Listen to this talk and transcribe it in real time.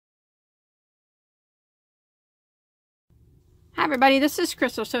Hi everybody, this is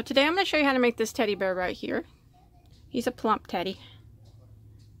Crystal. So today I'm going to show you how to make this teddy bear right here. He's a plump teddy.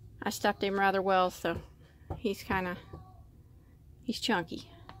 I stuffed him rather well, so he's chunky.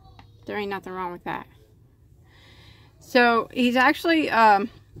 There ain't nothing wrong with that. So he's actually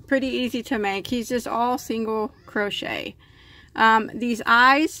pretty easy to make. He's just all single crochet. These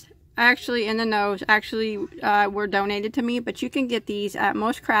eyes actually and the nose actually were donated to me, but you can get these at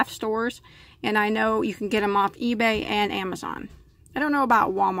most craft stores, and I know you can get them off eBay and Amazon. I don't know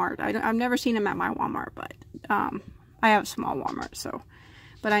about Walmart. I've never seen them at my Walmart, but I have a small Walmart, so.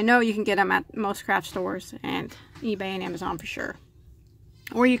 But I know you can get them at most craft stores and eBay and Amazon for sure.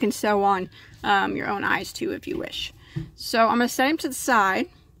 Or you can sew on your own eyes too if you wish. So I'm going to set him to the side.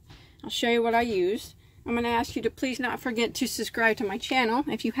 I'll show you what I used. I'm going to ask you to please not forget to subscribe to my channel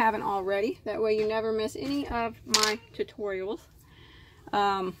if you haven't already. That way you never miss any of my tutorials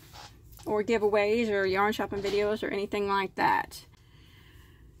or giveaways or yarn shopping videos or anything like that.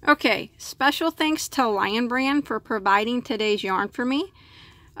 Okay, special thanks to Lion Brand for providing today's yarn for me.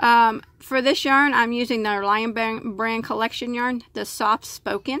 For this yarn, I'm using their Lion Brand collection yarn, the Soft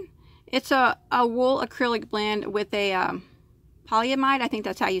Spoken. It's a wool acrylic blend with a polyamide, I think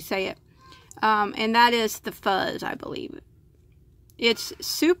that's how you say it. And that is the fuzz, I believe. It's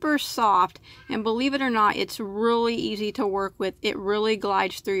super soft, and believe it or not, it's really easy to work with. It really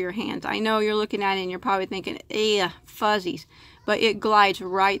glides through your hands. I know you're looking at it and you're probably thinking, fuzzies, but it glides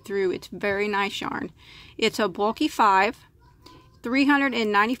right through. It's very nice yarn. It's a bulky 5,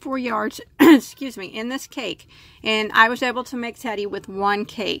 394 yards, excuse me, in this cake, and I was able to make Teddy with one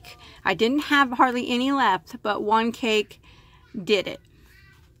cake. I didn't have hardly any left, but one cake did it.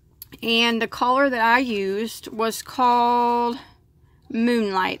 And the color that I used was called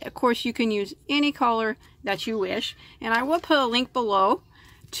Moonlight. Of course, you can use any color that you wish, and I will put a link below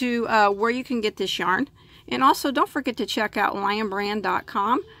to where you can get this yarn. And also, don't forget to check out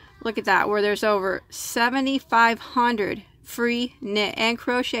lionbrand.com. Look at that, where there's over 7,500 free knit and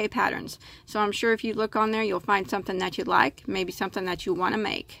crochet patterns. So I'm sure if you look on there, you'll find something that you like, maybe something that you want to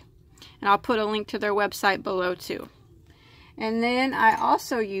make. And I'll put a link to their website below too. And then I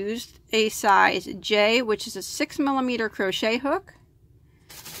also used a size J, which is a 6mm crochet hook.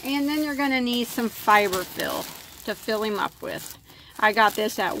 And then you're going to need some fiber fill to fill him up with. I got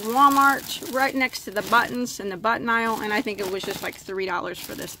this at Walmart, right next to the buttons in the button aisle, and I think it was just like $3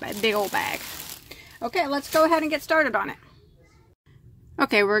 for this big old bag. Okay, let's go ahead and get started on it.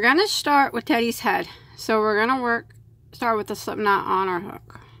 Okay, we're going to start with Teddy's head. So we're going to start with the slip knot on our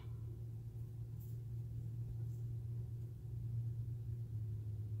hook.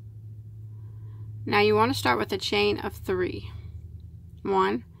 Now you want to start with a chain of 3.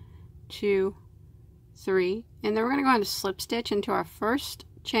 1, 2, 3, and then we're going to go into slip stitch into our first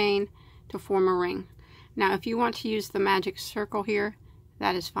chain to form a ring. Now if you want to use the magic circle here,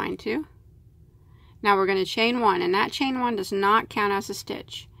 that is fine too. Now we're going to chain 1, and that chain 1 does not count as a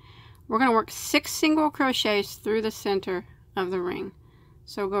stitch. We're going to work 6 single crochets through the center of the ring.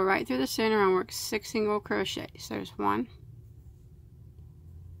 So go right through the center and work 6 single crochets. There's 1,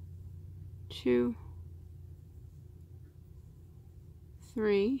 2,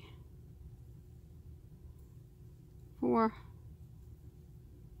 3, 4,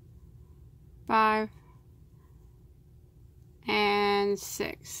 5, and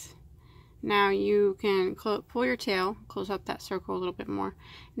 6. Now you can pull your tail, close up that circle a little bit more.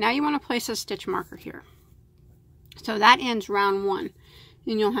 Now you want to place a stitch marker here. So that ends round 1,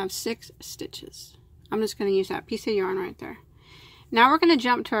 and you'll have 6 stitches. I'm just going to use that piece of yarn right there. Now we're going to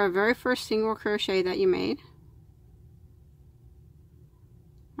jump to our very first single crochet that you made.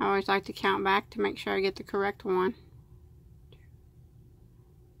 I always like to count back to make sure I get the correct one.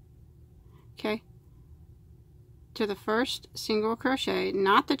 Okay. To the first single crochet,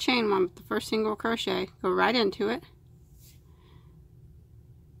 not the chain one, but the first single crochet. Go right into it.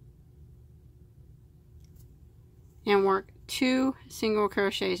 And work 2 single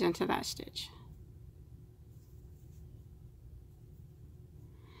crochets into that stitch.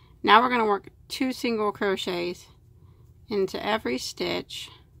 Now we're going to work 2 single crochets into every stitch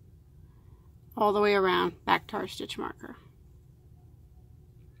all the way around back to our stitch marker.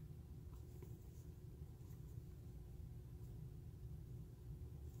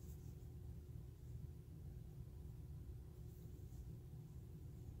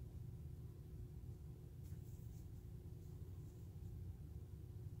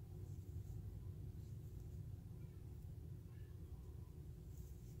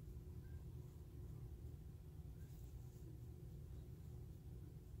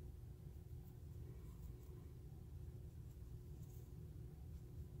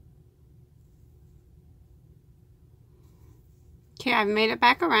 Okay, I've made it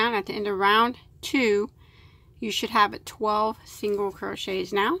back around. At the end of round 2, you should have 12 single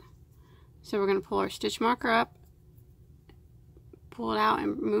crochets now. So we're going to pull our stitch marker up, pull it out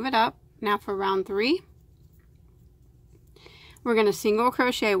and move it up. Now for round 3, we're going to single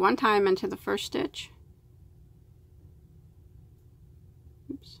crochet one time into the first stitch.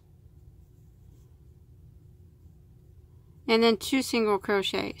 Oops. And then 2 single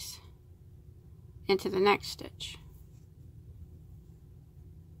crochets into the next stitch.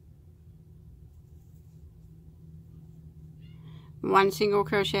 One single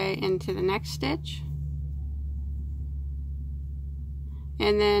crochet into the next stitch,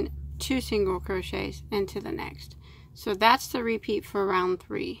 and then 2 single crochets into the next. So that's the repeat for round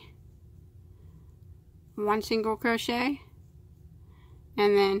 3. 1 single crochet,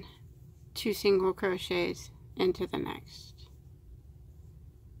 and then 2 single crochets into the next.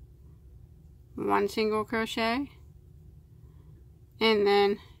 1 single crochet, and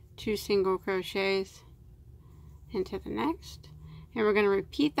then 2 single crochets into the next. And we're going to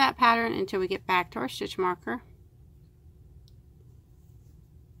repeat that pattern until we get back to our stitch marker.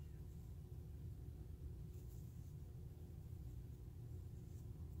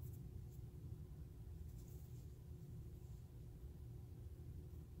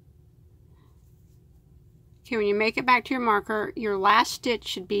 Okay, when you make it back to your marker, your last stitch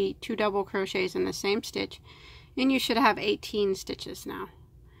should be 2 double crochets in the same stitch, and you should have 18 stitches now.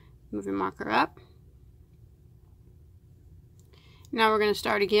 Move your marker up. Now we're going to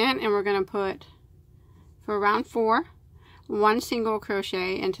start again, and we're going to put, for round 4, 1 single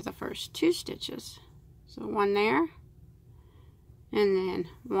crochet into the first 2 stitches. So 1 there, and then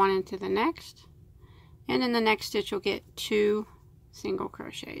 1 into the next, and in the next stitch you'll get 2 single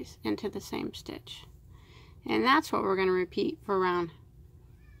crochets into the same stitch. And that's what we're going to repeat for round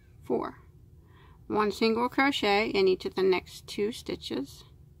 4. 1 single crochet in each of the next 2 stitches,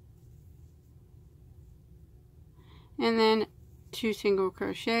 and then 2 single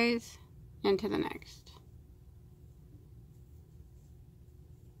crochets into the next.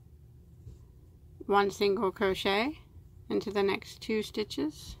 1 single crochet into the next 2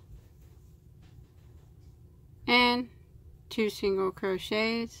 stitches, and 2 single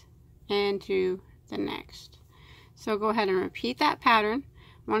crochets into the next. So go ahead and repeat that pattern.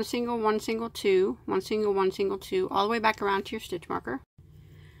 1 single, 1 single, 2, 1 single, 1 single, 2, all the way back around to your stitch marker.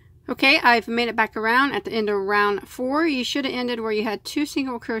 Okay, I've made it back around. At the end of round 4, you should have ended where you had 2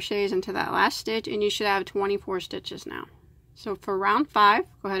 single crochets into that last stitch, and you should have 24 stitches now. So for round 5,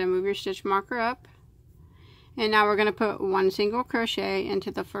 go ahead and move your stitch marker up, and now we're going to put 1 single crochet into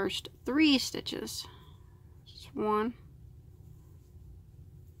the first 3 stitches. Just 1,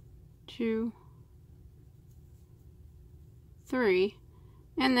 2, 3,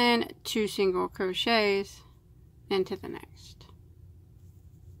 and then 2 single crochets into the next.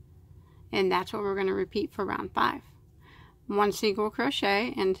 And that's what we're going to repeat for round 5. 1 single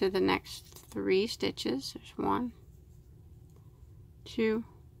crochet into the next 3 stitches. There's 1, 2,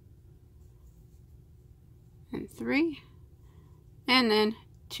 and 3, and then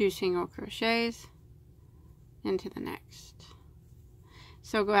 2 single crochets into the next.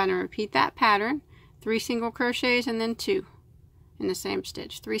 So go ahead and repeat that pattern. 3 single crochets and then 2 in the same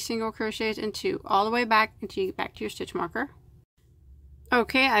stitch. 3 single crochets and 2 all the way back until you get back to your stitch marker.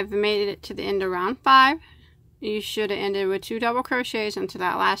 Okay, I've made it to the end of round 5. You should have ended with 2 double crochets into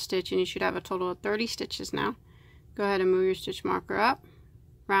that last stitch, and you should have a total of 30 stitches now. Go ahead and move your stitch marker up.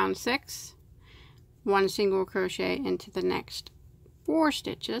 Round 6, 1 single crochet into the next 4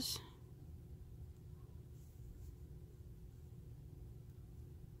 stitches.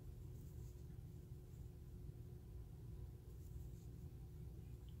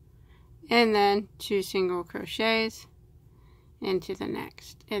 And then 2 single crochets into the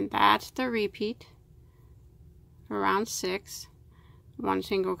next. And that's the repeat for round 6. 1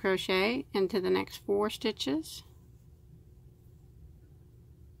 single crochet into the next 4 stitches.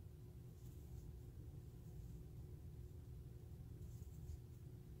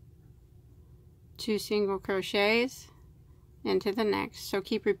 Two single crochets into the next. So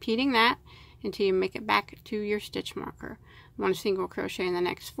keep repeating that until you make it back to your stitch marker. 1 single crochet in the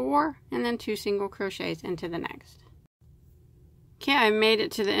next 4, and then 2 single crochets into the next. Okay, I made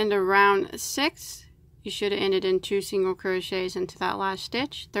it to the end of round 6. You should have ended in 2 single crochets into that last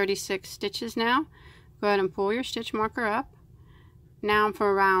stitch. 36 stitches now. Go ahead and pull your stitch marker up. Now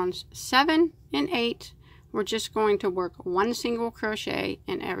for rounds 7 and 8, we're just going to work 1 single crochet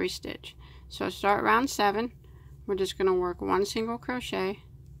in every stitch. So start round 7, we're just going to work 1 single crochet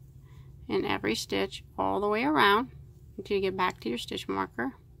in every stitch all the way around until you get back to your stitch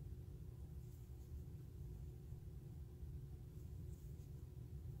marker.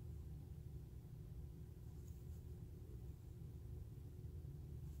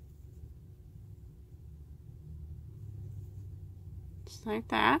 just like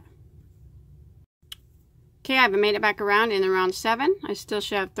that. Okay, I've made it back around in round 7. I still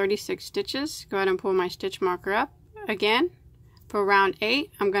should have 36 stitches. Go ahead and pull my stitch marker up again. For round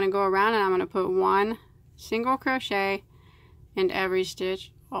 8, I'm going to go around and I'm going to put 1 single crochet in every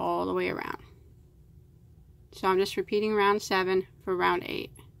stitch all the way around. So I'm just repeating round 7 for round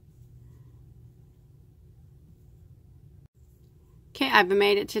 8. Okay, I've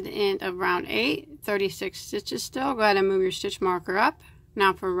made it to the end of round 8, 36 stitches still. Go ahead and move your stitch marker up.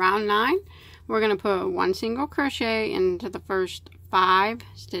 Now for round 9, we're going to put 1 single crochet into the first 5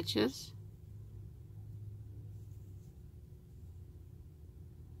 stitches.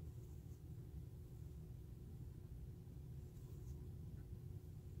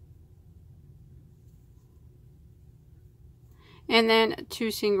 And then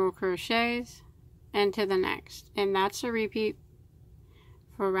 2 single crochets into the next. And that's a repeat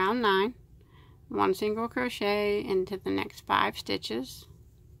for round 9. 1 single crochet into the next 5 stitches.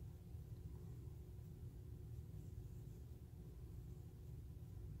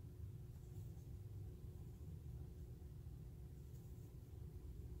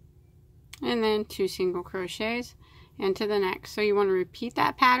 And then 2 single crochets into the next. So you want to repeat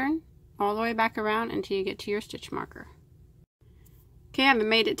that pattern all the way back around until you get to your stitch marker. Okay, I've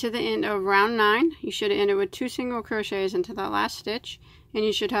made it to the end of round 9. You should have ended with 2 single crochets into that last stitch, and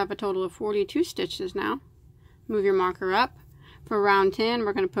you should have a total of 42 stitches now. Move your marker up. For round 10,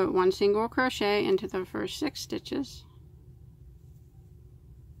 we're going to put 1 single crochet into the first 6 stitches.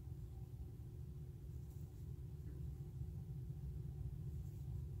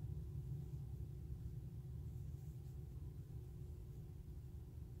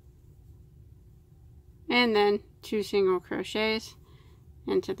 And then 2 single crochets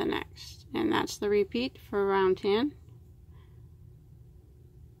into the next. And that's the repeat for round 10.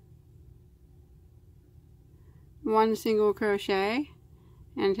 1 single crochet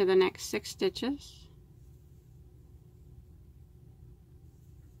into the next 6 stitches.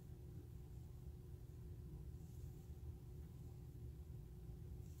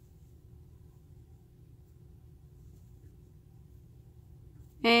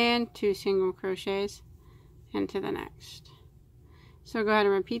 And 2 single crochets into the next. So go ahead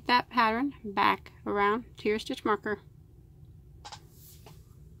and repeat that pattern back around to your stitch marker.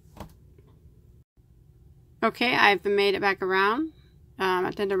 Okay, I've made it back around.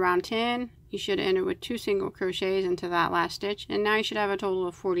 At the end of round 10, you should have ended with 2 single crochets into that last stitch, and now you should have a total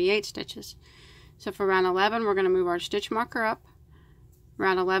of 48 stitches. So for round 11, we're going to move our stitch marker up.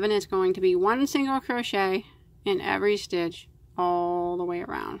 Round 11 is going to be 1 single crochet in every stitch all the way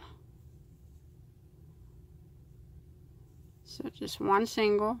around. So just 1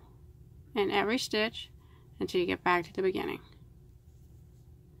 single in every stitch until you get back to the beginning.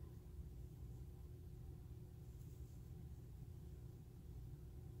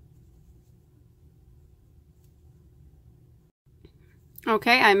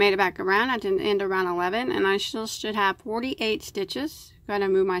 Okay, I made it back around at the end of round 11, and I still should have 48 stitches. Go ahead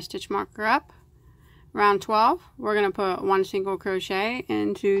and move my stitch marker up. Round 12, we're going to put 1 single crochet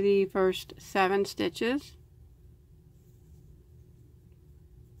into the first 7 stitches.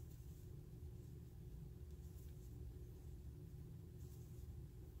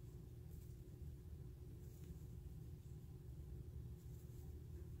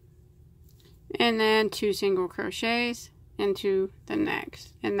 And then 2 single crochets into the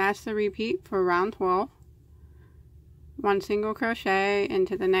next, and that's the repeat for round 12. 1 single crochet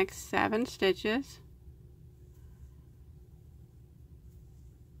into the next 7 stitches.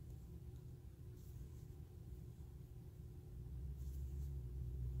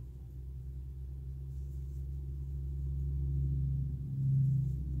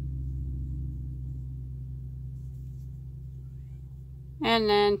 And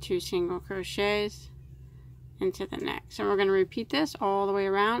then 2 single crochets into the next. And we're going to repeat this all the way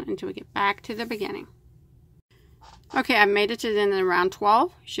around until we get back to the beginning. Okay, I've made it to the end of round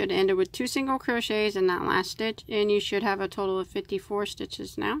 12. Should have ended with 2 single crochets in that last stitch, and you should have a total of 54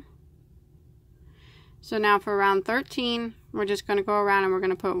 stitches now. So now for round 13, we're just going to go around and we're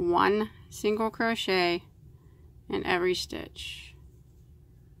going to put 1 single crochet in every stitch.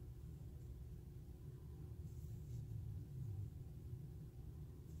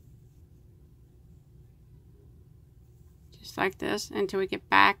 Just like this until we get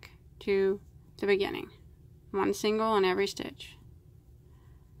back to the beginning. 1 single in every stitch.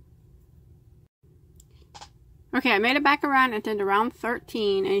 Okay, I made it back around at the end of round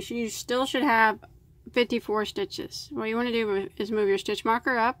 13, and you still should have 54 stitches. What you want to do is move your stitch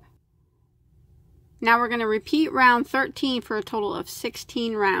marker up. Now we're going to repeat round 13 for a total of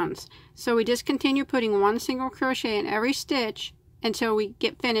 16 rounds. So we just continue putting 1 single crochet in every stitch until we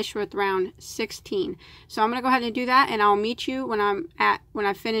get finished with round 16. So I'm going to go ahead and do that, and I'll meet you when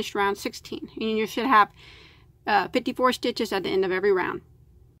I've finished round 16. And you should have 54 stitches at the end of every round.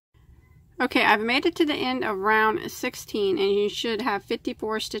 Okay, I've made it to the end of round 16, and you should have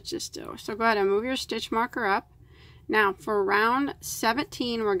 54 stitches still. So go ahead and move your stitch marker up. Now for round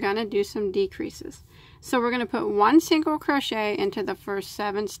 17, we're going to do some decreases. So we're going to put 1 single crochet into the first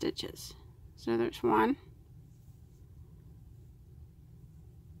 7 stitches. So there's 1,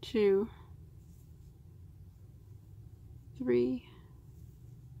 2, 3,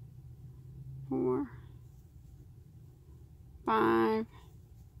 4, 5,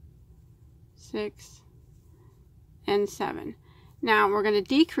 6, and 7. Now we're going to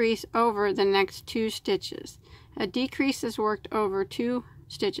decrease over the next 2 stitches. A decrease is worked over 2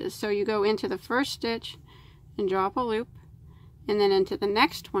 stitches. So you go into the first stitch and draw up a loop, and then into the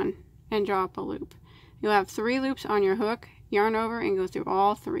next one and draw up a loop. You'll have 3 loops on your hook, yarn over, and go through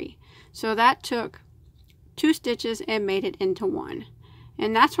all 3. So that took 2 stitches and made it into 1.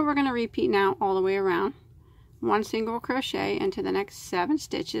 And that's what we're going to repeat now all the way around. 1 single crochet into the next 7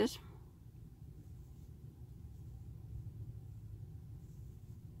 stitches.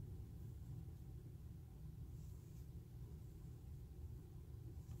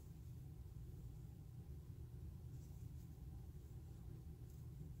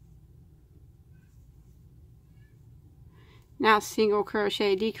 Now single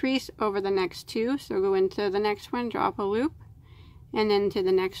crochet decrease over the next 2, so go into the next one, draw up a loop, and then to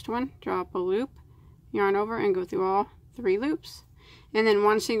the next one, draw up a loop, yarn over, and go through all 3 loops. And then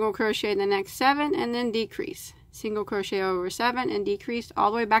 1 single crochet in the next 7, and then decrease. Single crochet over 7 and decrease all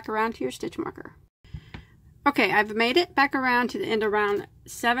the way back around to your stitch marker. Okay, I've made it back around to the end of round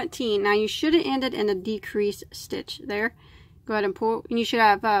 17. Now you should have ended in a decrease stitch there. Go ahead and pull, and you should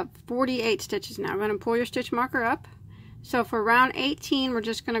have 48 stitches now. Go ahead and pull your stitch marker up. So for round 18, we're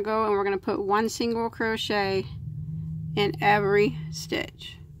just going to go and we're going to put 1 single crochet in every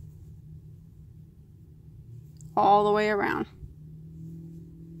stitch all the way around.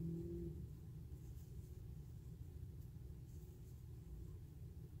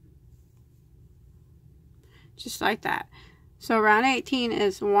 Just like that. So round 18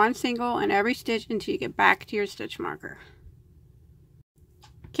 is 1 single in every stitch until you get back to your stitch marker.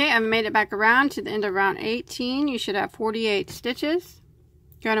 Okay, I've made it back around to the end of round 18. You should have 48 stitches.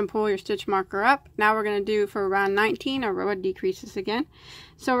 Go ahead and pull your stitch marker up. Now we're going to do for round 19 a row of decreases again.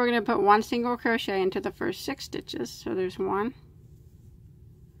 So we're going to put 1 single crochet into the first 6 stitches. So there's 1,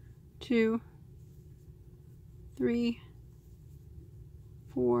 2, 3,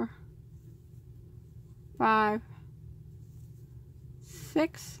 4, 5,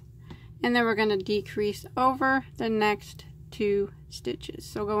 6, and then we're going to decrease over the next 2 stitches.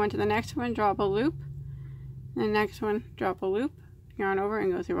 So go into the next one, draw up a loop, the next one, draw up a loop, yarn over,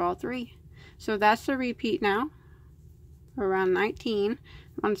 and go through all 3. So that's the repeat now for round 19.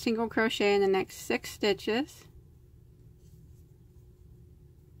 1 single crochet in the next 6 stitches,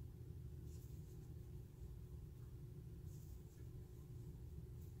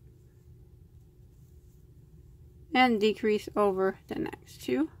 and decrease over the next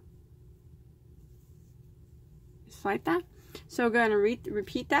 2, just like that. So go ahead and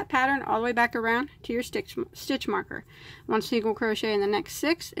repeat that pattern all the way back around to your stitch marker. 1 single crochet in the next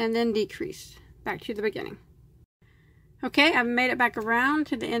 6, and then decrease back to the beginning. Okay, I've made it back around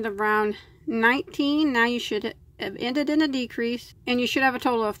to the end of round 19. Now you should have ended in a decrease, and you should have a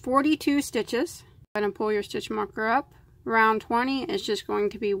total of 42 stitches. Go ahead and pull your stitch marker up. Round 20 is just going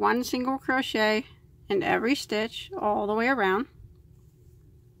to be 1 single crochet in every stitch all the way around.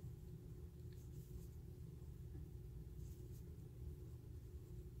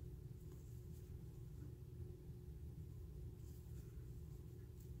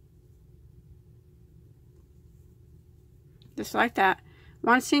 Just like that.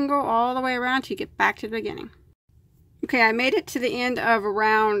 1 single all the way around till you get back to the beginning. Okay, I made it to the end of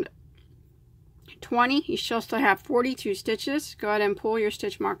round 20. You should still have 42 stitches. Go ahead and pull your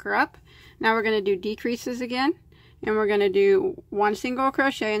stitch marker up. Now we're going to do decreases again, and we're going to do 1 single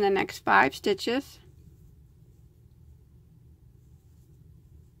crochet in the next 5 stitches.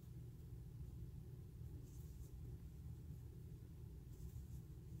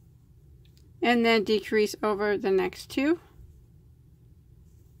 And then decrease over the next 2.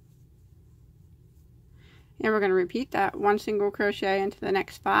 And we're going to repeat that. 1 single crochet into the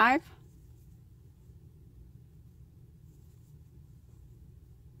next 5.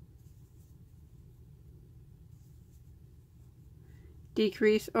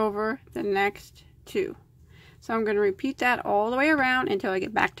 Decrease over the next 2. So I'm going to repeat that all the way around until I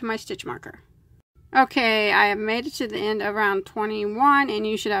get back to my stitch marker. Okay, I have made it to the end of round 21, and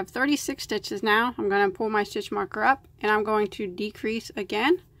you should have 36 stitches now. I'm going to pull my stitch marker up, and I'm going to decrease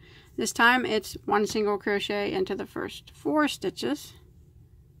again. This time it's 1 single crochet into the first 4 stitches.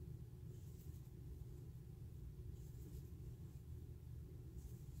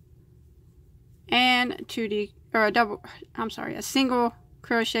 And a single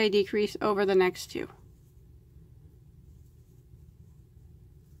crochet decrease over the next 2.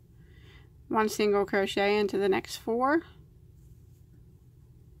 1 single crochet into the next 4.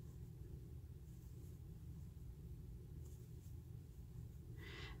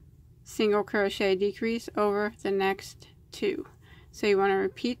 Single crochet decrease over the next 2. So you want to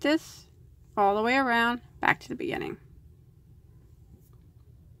repeat this all the way around back to the beginning.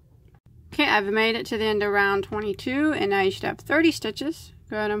 Okay, I've made it to the end of round 22, and now you should have 30 stitches.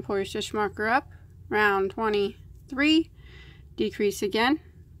 Go ahead and pull your stitch marker up. Round 23, decrease again.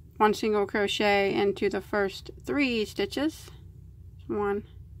 1 single crochet into the first 3 stitches. 1,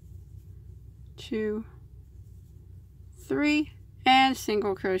 2, 3, and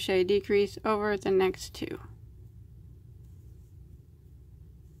single crochet decrease over the next 2.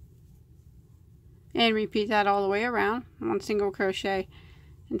 And repeat that all the way around. 1 single crochet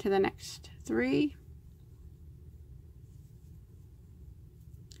into the next 3,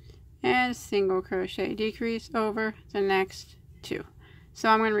 and single crochet decrease over the next 2. So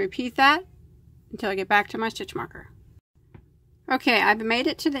I'm going to repeat that until I get back to my stitch marker. Okay, I've made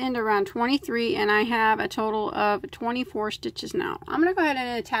it to the end of round 23, and I have a total of 24 stitches now. I'm going to go ahead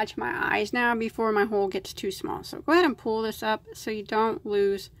and attach my eyes now before my hole gets too small. So go ahead and pull this up so you don't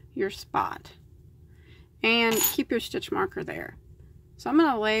lose your spot, and keep your stitch marker there. So I'm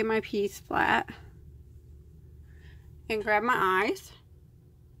going to lay my piece flat and grab my eyes.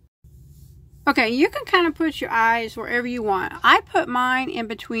 Okay, you can kind of put your eyes wherever you want. I put mine in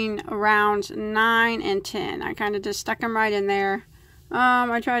between rounds 9 and 10. I kind of just stuck them right in there.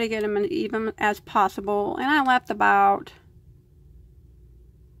 I try to get them as even as possible, and I left about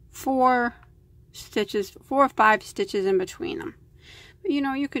 4 or 5 stitches in between them. But you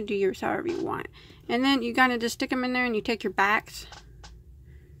know, you can do yours however you want. And then you kind of just stick them in there, and you take your backs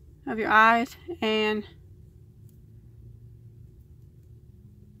of your eyes and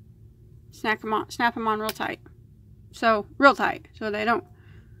snap them on real tight. So real tight, so they don't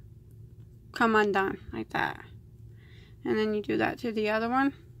come undone like that. And then you do that to the other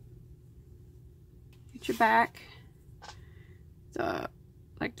one. Get your back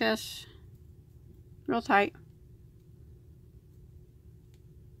like this, real tight,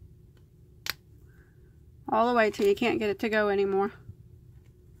 all the way till you can't get it to go anymore.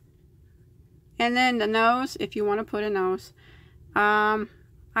 And then the nose, if you want to put a nose,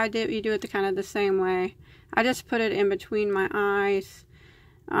 you do it kind of the same way. I just put it in between my eyes,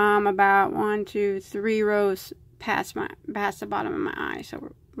 about 1, 2, 3 rows past the bottom of my eye.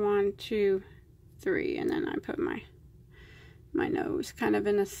 So 1, 2, 3, and then I put my nose kind of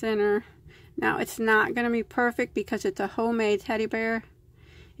in the center. Now it's not going to be perfect because it's a homemade teddy bear.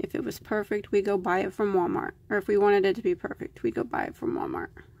 If it was perfect, we go buy it from Walmart. Or if we wanted it to be perfect, we go buy it from Walmart,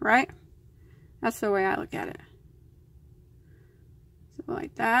 right? That's the way I look at it. So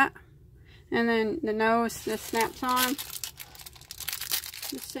like that. And then the nose just snaps on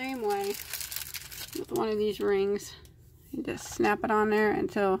the same way with one of these rings. You just snap it on there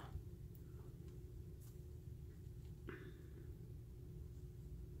until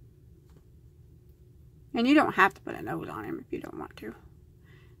and you don't have to put a nose on him if you don't want to.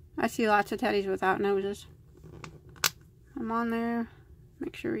 I see lots of teddies without noses. I'm on there.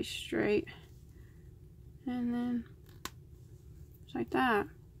 Make sure he's straight. And then just like that.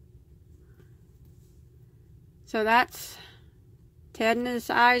 So that's Ted, and his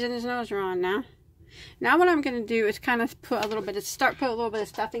eyes and his nose are on now. Now what I'm going to do is kind of put a little bit of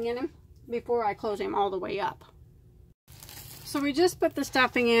stuffing in him before I close him all the way up. So we just put the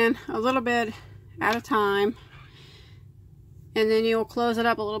stuffing in a little bit at a time, and then you'll close it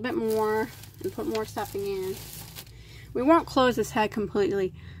up a little bit more and put more stuffing in. We won't close his head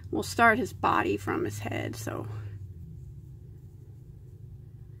completely. We'll start his body from his head. So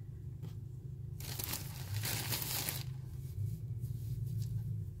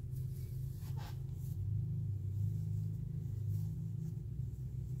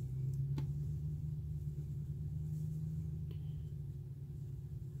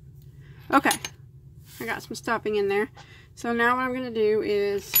okay, I got some stuffing in there. So now what I'm going to do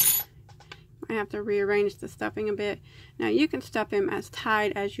is I have to rearrange the stuffing a bit. Now you can stuff him as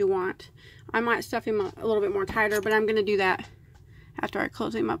tight as you want. I might stuff him a little bit more tighter, but I'm going to do that after I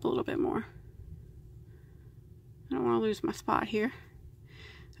close him up a little bit more. I don't want to lose my spot here.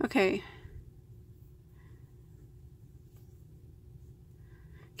 Okay.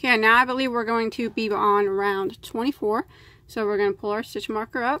 Okay, now I believe we're going to be on round 24. So we're going to pull our stitch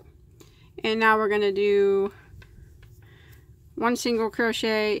marker up, and now we're going to do 1 single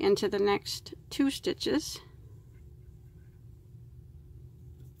crochet into the next 2 stitches.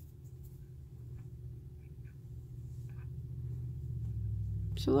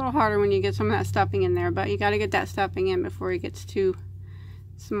 It's a little harder when you get some of that stuffing in there, but you got to get that stuffing in before it gets too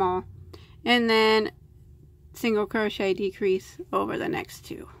small. And then single crochet decrease over the next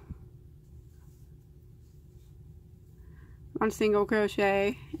 2. 1 single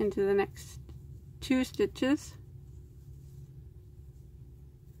crochet into the next 2 stitches,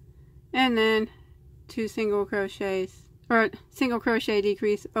 and then 2 single crochets, or single crochet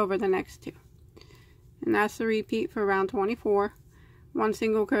decrease over the next 2. And that's the repeat for round 24. 1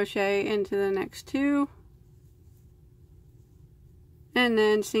 single crochet into the next 2, and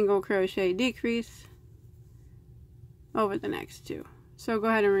then single crochet decrease over the next 2. So go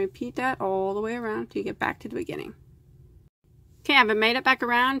ahead and repeat that all the way around till you get back to the beginning. Okay, I've made it back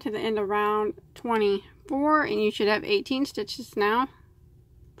around to the end of round 24, and you should have 18 stitches now.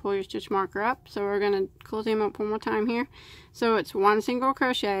 Pull your stitch marker up. So we're going to close them up one more time here. So it's 1 single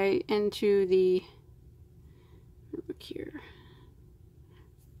crochet into the, look here,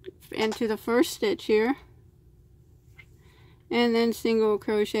 into the first stitch here, and then single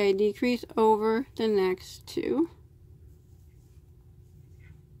crochet decrease over the next 2.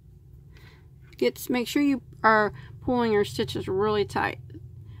 Make sure you are pulling your stitches really tight.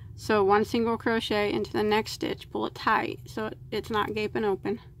 So 1 single crochet into the next stitch, pull it tight so it's not gaping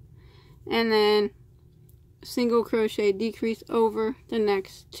open, and then single crochet decrease over the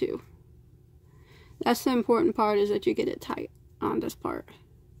next 2. That's the important part, is that you get it tight on this part.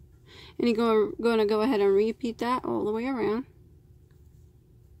 And you're going to go ahead and repeat that all the way around.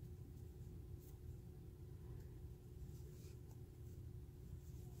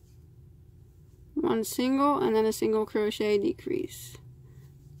 One single and then a single crochet decrease.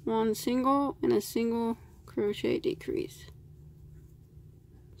 1 single and a single crochet decrease.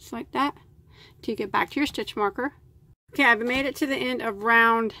 Just like that. Till you get back to your stitch marker. Okay, I've made it to the end of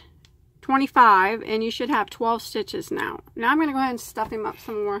round 25, and you should have 12 stitches now. Now I'm going to go ahead and stuff him up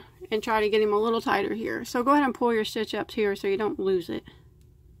some more and try to get him a little tighter here. So go ahead and pull your stitch up here so you don't lose it.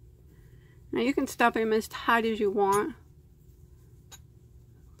 Now you can stuff him as tight as you want.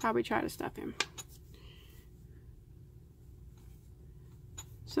 Probably try to stuff him.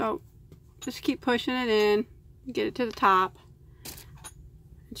 So just keep pushing it in, get it to the top,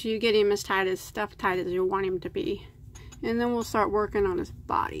 until you get him as tight as you want him to be. And then we'll start working on his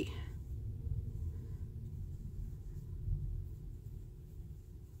body.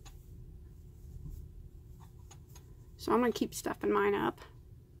 So I'm going to keep stuffing mine up.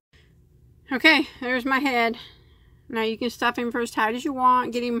 Okay, there's my head. Now you can stuff him for as tight as you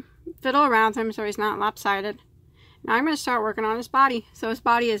want, get him, fiddle around him so he's not lopsided. Now I'm going to start working on his body. So his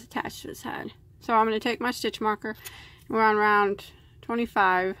body is attached to his head. So I'm going to take my stitch marker. We're on round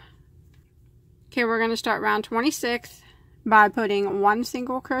 25. Okay, we're going to start round 26 by putting 1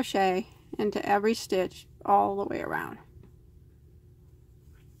 single crochet into every stitch all the way around.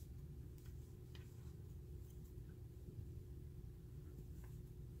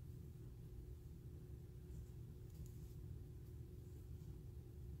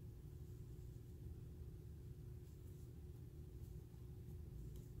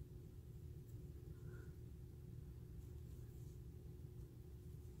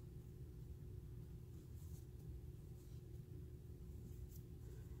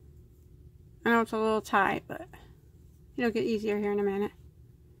 I know it's a little tight, but it'll get easier here in a minute.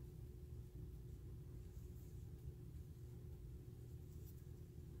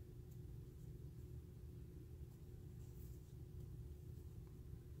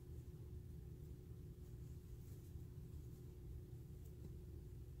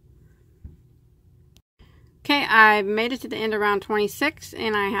 Okay, I've made it to the end of round 26,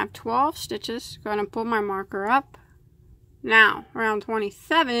 and I have 12 stitches. Going to pull my marker up. Now, round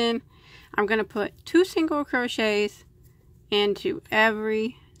 27, I'm going to put 2 single crochets into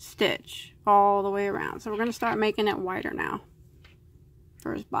every stitch all the way around. So we're going to start making it wider now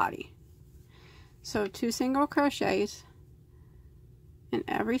for his body. So 2 single crochets in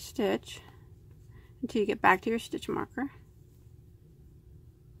every stitch until you get back to your stitch marker.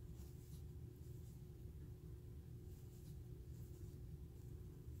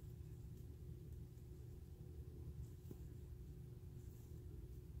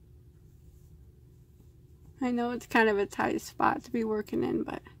 I know it's kind of a tight spot to be working in,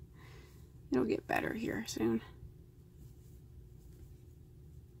 but it'll get better here soon.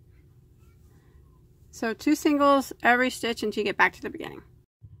 So 2 singles every stitch until you get back to the beginning.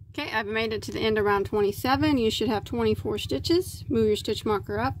 Okay, I've made it to the end of round 27. You should have 24 stitches. Move your stitch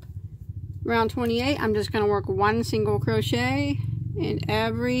marker up. Round 28, I'm just going to work one single crochet in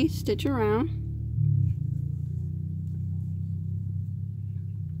every stitch around.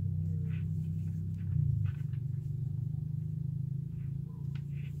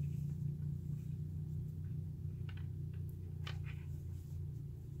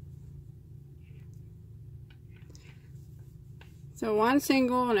 So one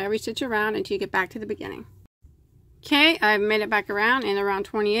single in every stitch around until you get back to the beginning. Okay, I've made it back around in around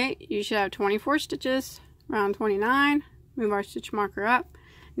 28. You should have 24 stitches. Round 29, move our stitch marker up.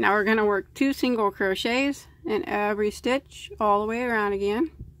 Now we're going to work 2 single crochets in every stitch all the way around again.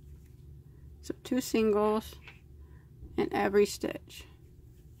 So 2 singles in every stitch.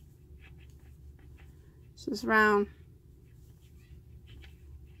 This is round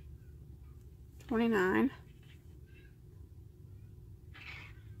 29.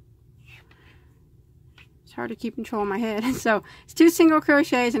 It's hard to keep control of my head. So it's 2 single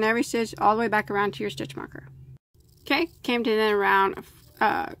crochets in every stitch all the way back around to your stitch marker. Okay, came to the end around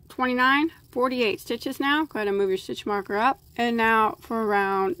 29, 48 stitches now. Go ahead and move your stitch marker up. And now for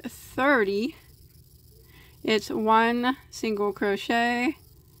round 30, it's 1 single crochet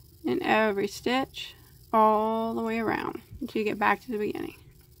in every stitch all the way around until you get back to the beginning.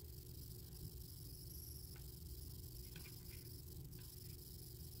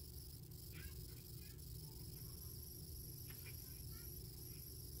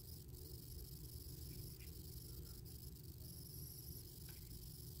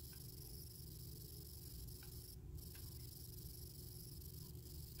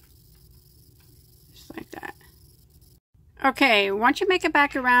 Like that. Okay, once you make it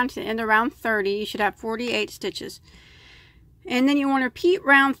back around to the end of round 30, you should have 48 stitches. And then you want to repeat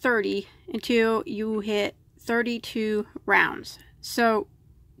round 30 until you hit 32 rounds. So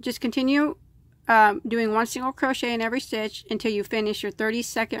just continue doing 1 single crochet in every stitch until you finish your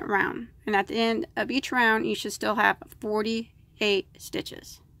 32nd round. And at the end of each round, you should still have 48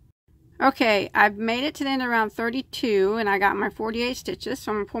 stitches. Okay, I've made it to the end of round 32 and I got my 48 stitches.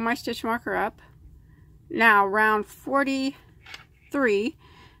 So I'm going to pull my stitch marker up. Now round 43,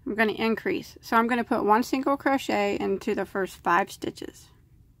 I'm going to increase. So I'm going to put 1 single crochet into the first 5 stitches.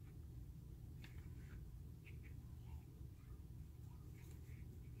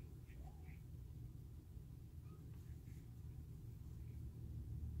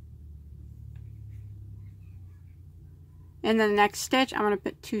 And then the next stitch, I'm going to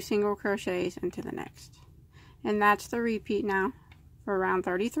put 2 single crochets into the next. And that's the repeat now for round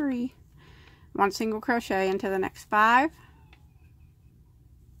 33. 1 single crochet into the next 5.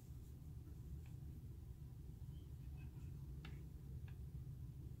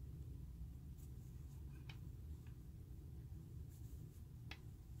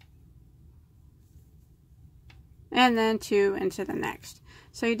 And then 2 into the next.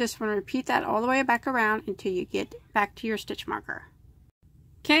 So you just want to repeat that all the way back around until you get back to your stitch marker.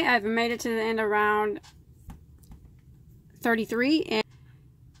 Okay, I've made it to the end of round 33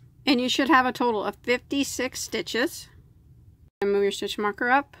 and you should have a total of 56 stitches. And move your stitch marker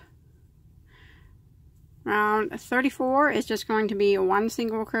up. Round 34 is just going to be 1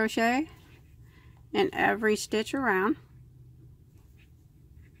 single crochet in every stitch around.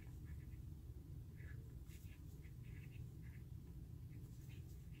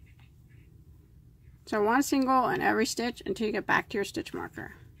 So 1 single in every stitch until you get back to your stitch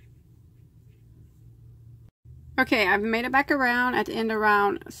marker. Okay, I've made it back around at the end of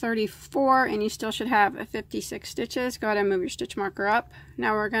round 34 and you still should have 56 stitches. Go ahead and move your stitch marker up.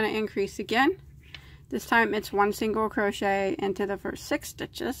 Now we're going to increase again. This time it's 1 single crochet into the first 6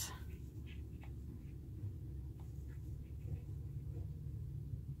 stitches.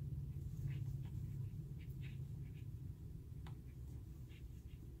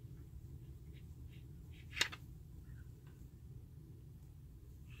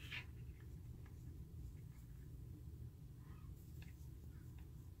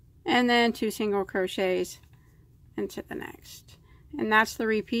 And then 2 single crochets into the next. And that's the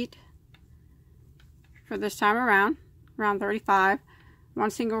repeat for this time around, round 35.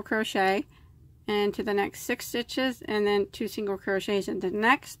 1 single crochet into the next 6 stitches and then 2 single crochets into the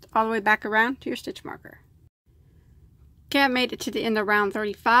next, all the way back around to your stitch marker. Okay, I made it to the end of round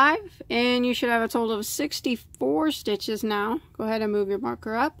 35 and you should have a total of 64 stitches now. Go ahead and move your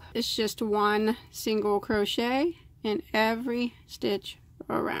marker up. It's just 1 single crochet in every stitch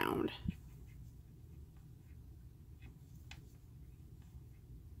around.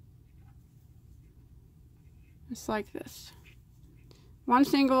 Just like this. 1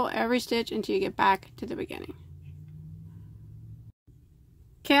 single every stitch until you get back to the beginning.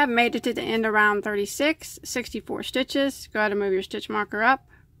 Okay, I've made it to the end around 36, 64 stitches. Go ahead and move your stitch marker up.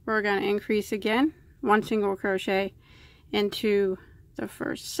 We're going to increase again, 1 single crochet into the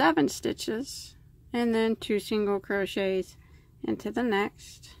first 7 stitches, and then 2 single crochets into the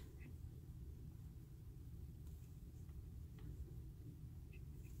next.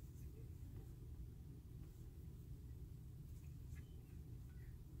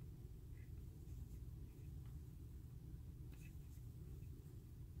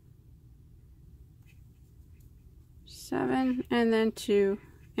 Seven, and then 2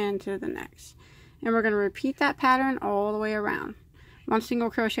 into the next, and we're going to repeat that pattern all the way around. 1 single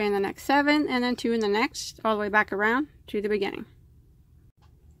crochet in the next 7, and then 2 in the next, all the way back around to the beginning.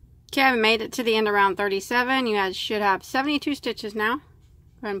 Okay, I've made it to the end around 37. You guys should have 72 stitches now. Go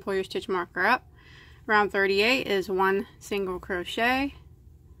ahead and pull your stitch marker up. Around 38 is 1 single crochet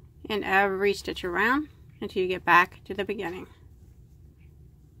in every stitch around until you get back to the beginning.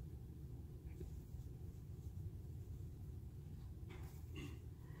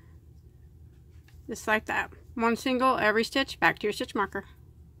 Just like that. 1 single every stitch, back to your stitch marker.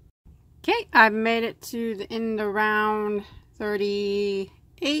 Okay, I've made it to the end around 38,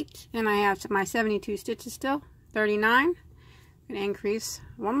 and I have my 72 stitches still. 39. I'm going to increase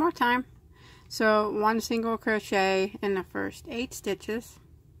one more time. So 1 single crochet in the first 8 stitches.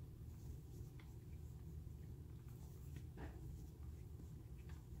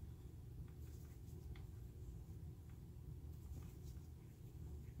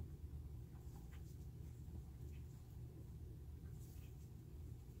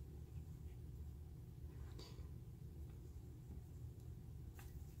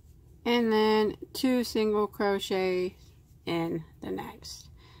 And then 2 single crochets in the next,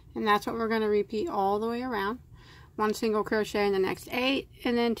 and that's what we're going to repeat all the way around. 1 single crochet in the next 8,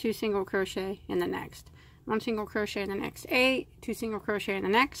 and then 2 single crochet in the next. 1 single crochet in the next 8, 2 single crochet in the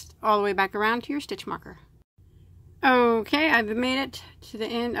next, all the way back around to your stitch marker. Okay, I've made it to the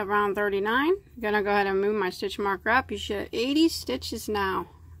end around 39. I'm gonna go ahead and move my stitch marker up. You should have 80 stitches now.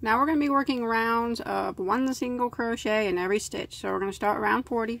 Now we're going to be working rounds of 1 single crochet in every stitch. So we're going to start round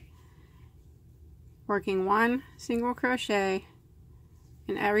 40. Working 1 single crochet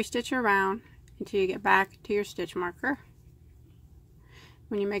in every stitch around until you get back to your stitch marker.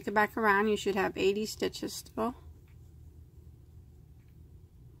 When you make it back around, you should have 80 stitches still.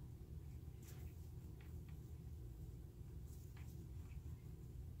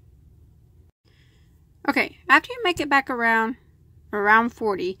 Okay, after you make it back around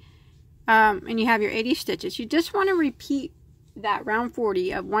 40 and you have your 80 stitches, you just want to repeat that round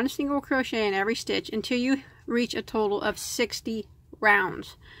 40 of 1 single crochet in every stitch until you reach a total of 60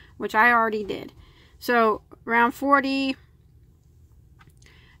 rounds, which I already did. So round 40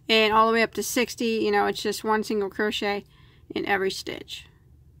 and all the way up to 60, you know, it's just 1 single crochet in every stitch.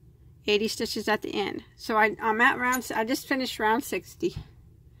 80 stitches at the end. So I'm at round, I just finished round 60.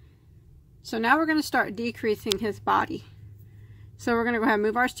 So now we're going to start decreasing his body. So we're going to go ahead and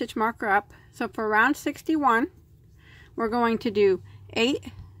move our stitch marker up. So for round 61, we're going to do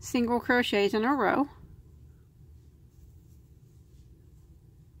 8 single crochets in a row.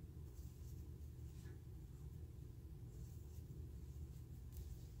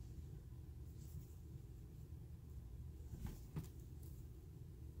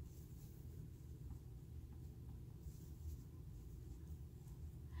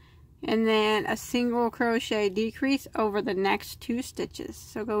 And then a single crochet decrease over the next 2 stitches.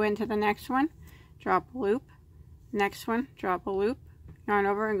 So go into the next one, drop a loop, next one, drop a loop, yarn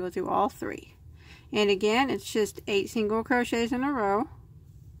over and go through all 3. And again, it's just 8 single crochets in a row,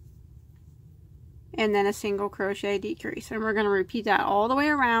 and then a single crochet decrease. And we're going to repeat that all the way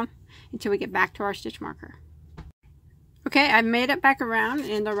around until we get back to our stitch marker. Okay, I've made it back around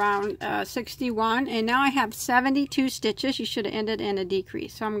in around 61, and now I have 72 stitches. You should have ended in a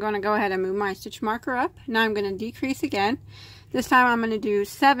decrease. So I'm going to go ahead and move my stitch marker up. Now I'm going to decrease again. This time I'm going to do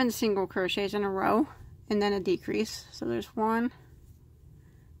 7 single crochets in a row and then a decrease. So there's 1,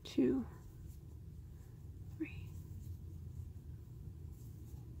 2, 3.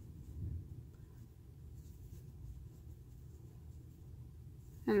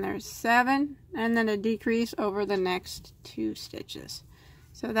 And there's 7, and then a decrease over the next 2 stitches.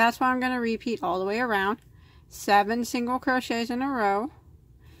 So that's why I'm going to repeat all the way around. 7 single crochets in a row,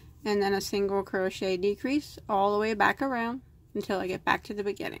 and then a single crochet decrease all the way back around until I get back to the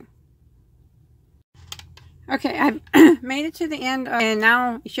beginning. Okay, I've made it to the end, and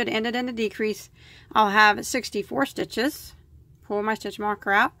now you should have ended in a decrease. I'll have 64 stitches. Pull my stitch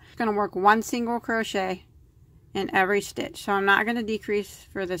marker out. I'm going to work 1 single crochet in every stitch, so I'm not going to decrease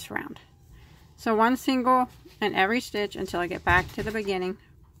for this round. So 1 single in every stitch until I get back to the beginning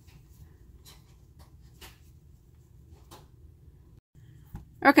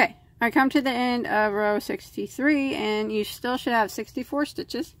Okay, I come to the end of row 63 and you still should have 64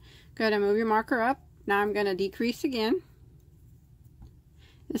 stitches. Go ahead and move your marker up. Now I'm going to decrease again.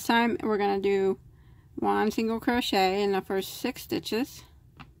 This time we're going to do 1 single crochet in the first 6 stitches.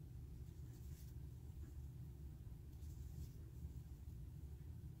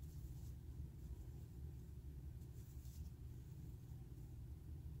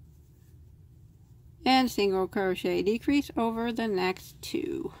 And single crochet decrease over the next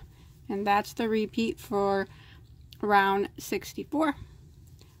 2. And that's the repeat for round 64.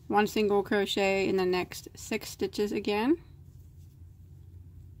 1 single crochet in the next 6 stitches again.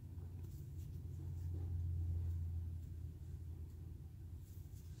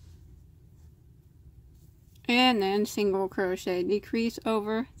 And then single crochet decrease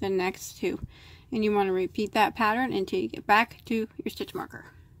over the next 2. And you want to repeat that pattern until you get back to your stitch marker.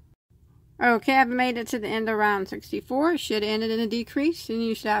 Okay, I've made it to the end of round 64. It should have ended in a decrease, and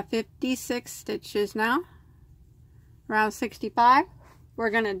you should have 56 stitches now. Round 65, we're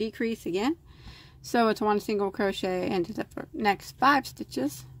going to decrease again. So it's 1 single crochet into the next 5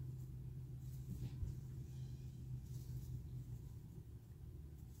 stitches.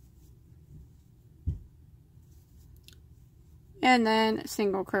 And then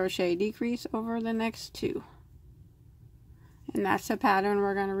single crochet decrease over the next 2. And that's the pattern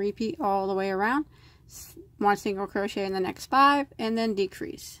we're going to repeat all the way around. 1 single crochet in the next 5 and then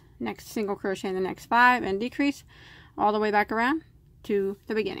decrease. Next single crochet in the next 5 and decrease all the way back around to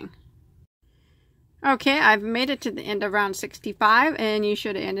the beginning. Okay, I've made it to the end of round 65 and you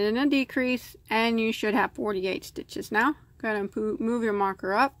should have ended in a decrease and you should have 48 stitches now. Go ahead and move your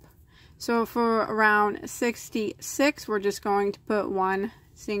marker up. So for round 66, we're just going to put 1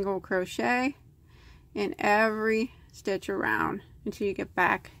 single crochet in every stitch around until you get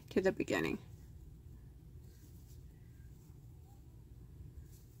back to the beginning.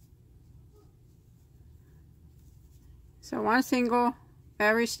 So 1 single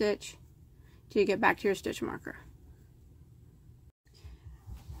every stitch till you get back to your stitch marker.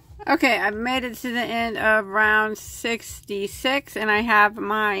 Okay, I've made it to the end of round 66 and I have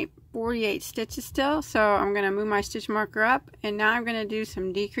my 48 stitches still, so I'm going to move my stitch marker up and now I'm going to do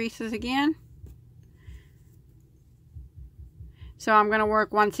some decreases again. So I'm going to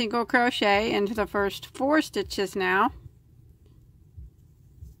work 1 single crochet into the first 4 stitches now.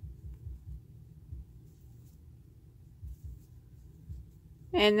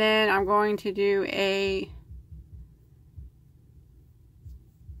 And then I'm going to do a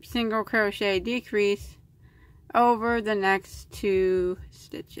single crochet decrease over the next 2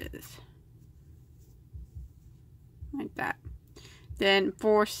 stitches. Like that. Then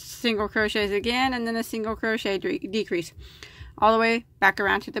 4 single crochets again and then a single crochet decrease. All the way back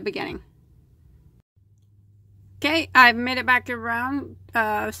around to the beginning. Okay, I've made it back to round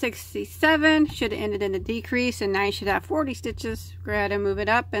 67. Should have ended in a decrease and now you should have 40 stitches. Go ahead and move it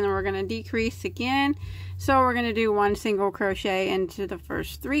up and then we're going to decrease again. So we're going to do 1 single crochet into the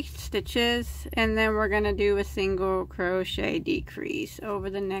first 3 stitches and then we're going to do a single crochet decrease over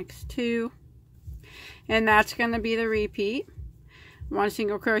the next 2. And that's going to be the repeat. 1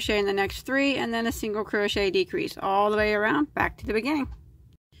 single crochet in the next 3 and then a single crochet decrease all the way around back to the beginning.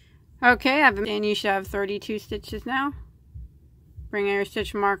 Okay, and you should have 32 stitches now. Bring your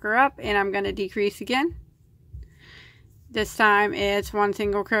stitch marker up and I'm going to decrease again. This time it's 1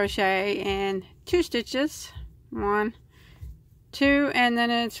 single crochet in 2 stitches. 1, 2, and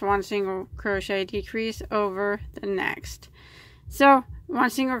then it's 1 single crochet decrease over the next. So 1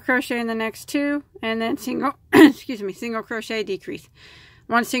 single crochet in the next 2 and then single single crochet decrease.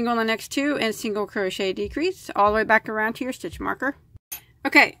 1 single in the next 2 and single crochet decrease all the way back around to your stitch marker.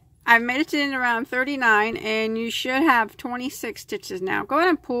 Okay, I've made it to the end of round 39 and you should have 26 stitches now. Go ahead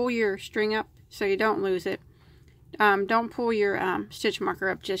and pull your string up so you don't lose it. Don't pull your stitch marker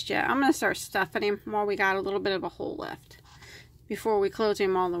up just yet. I'm going to start stuffing him while we got a little bit of a hole left before we close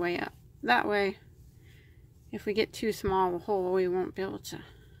him all the way up. That way, if we get too small of a hole, we won't be able to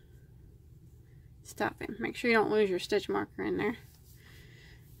stuff him. Make sure you don't lose your stitch marker in there.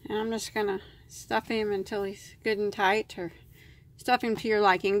 And I'm just going to stuff him until he's good and tight, or stuff him to your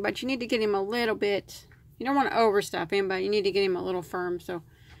liking. But you need to get him a little bit, you don't want to overstuff him, but you need to get him a little firm so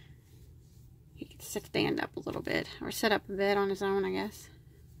he can stand up a little bit, or sit up a bit on his own, I guess.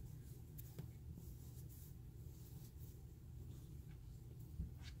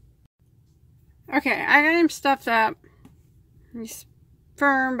 Okay, I got him stuffed up. He's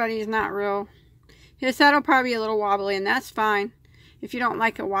firm, but he's not real. His head will probably be a little wobbly, and that's fine. If you don't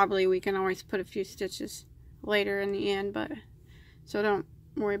like it wobbly, we can always put a few stitches later in the end, but so don't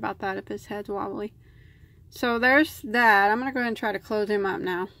worry about that if his head's wobbly. So there's that. I'm going to go ahead and try to close him up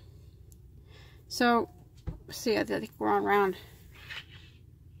now. So, see, I think we're on round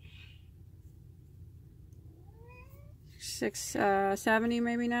 670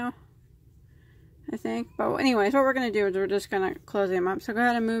 maybe now, I think. But anyways, what we're going to do is we're just going to close him up. So go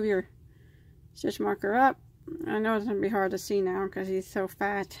ahead and move your stitch marker up. I know it's going to be hard to see now because he's so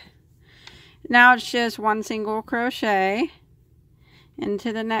fat. Now it's just one single crochet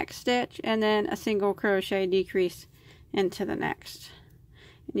into the next stitch, and then a single crochet decrease into the next.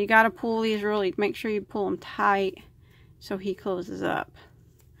 And you got to pull these really, make sure you pull them tight so he closes up.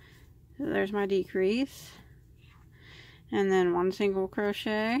 So there's my decrease, and then one single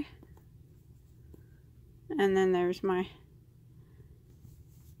crochet, and then there's my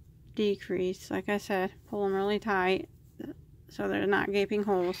decrease. Like I said, pull them really tight so they're not gaping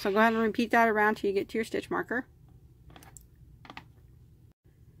holes. So go ahead and repeat that around till you get to your stitch marker.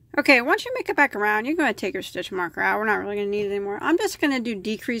 Okay, once you make it back around, you're going to take your stitch marker out. We're not really going to need it anymore. I'm just going to do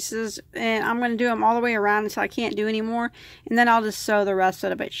decreases, and I'm going to do them all the way around until I can't do anymore, and then I'll just sew the rest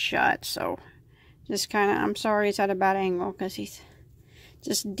of it shut. So just kind of, I'm sorry it's at a bad angle because he's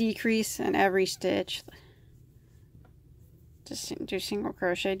just decrease in every stitch. Just do single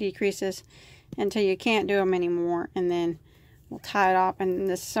crochet decreases until you can't do them anymore, and then we'll tie it off and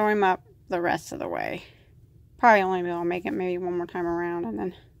just sew him up the rest of the way. Probably only be able to make it maybe one more time around, and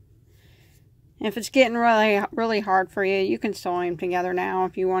then if it's getting really hard for you, you can sew them together now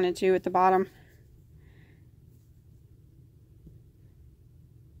if you wanted to at the bottom.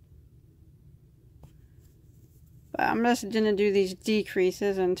 But I'm just going to do these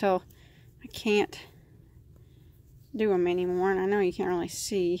decreases until I can't do them anymore. And I know you can't really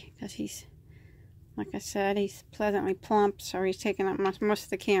see because he's, like I said, he's pleasantly plump, so he's taking up most of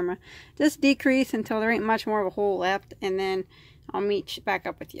the camera. Just decrease until there ain't much more of a hole left, and then I'll meet back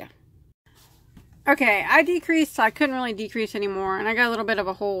up with you. Okay, I decreased, so I couldn't really decrease anymore, and I got a little bit of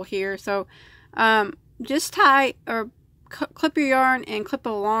a hole here. So just tie or clip your yarn and clip a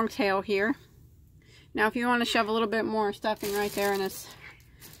long tail here. Now if you want to shove a little bit more stuffing right there in this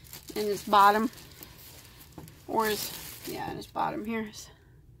bottom, or in this bottom here,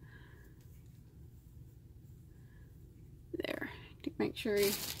 there, to make sure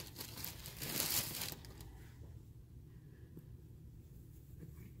you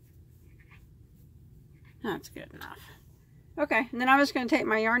that's good enough. Okay, and then I'm just going to take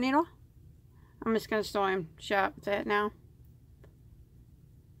my yarn needle. I'm just going to sew him shut with it now.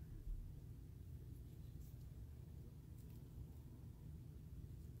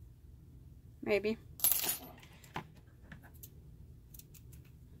 Maybe.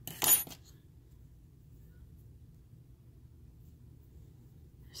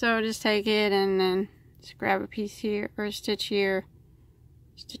 So just take it and then just grab a piece here, or a stitch here,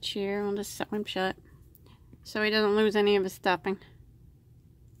 and we'll just sew him shut so he doesn't lose any of his stuffing.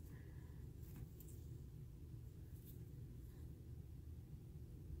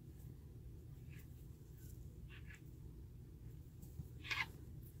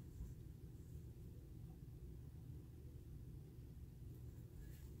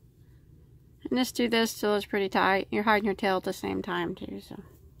 And just do this till it's pretty tight. You're hiding your tail at the same time too, so.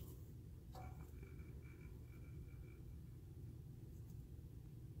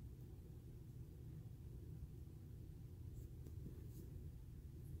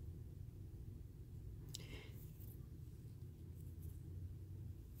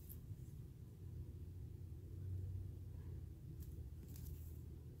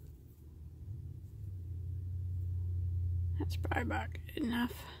 That's probably about good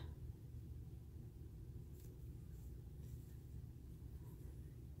enough.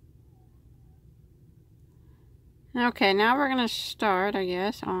 Okay, now we're going to start, I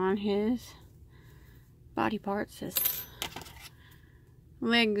guess, on his body parts, his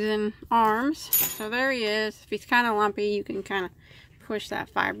legs and arms. So there he is. If he's kind of lumpy, you can kind of push that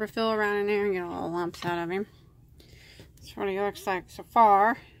fiber fill around in there and get all the lumps out of him. That's what he looks like so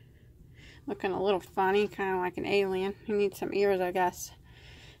far. Looking a little funny, kind of like an alien. He needs some ears, I guess.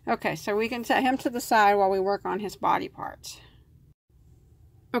 Okay, so we can set him to the side while we work on his body parts.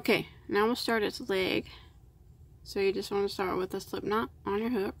 Okay, now we'll start his leg. So you just want to start with a slip knot on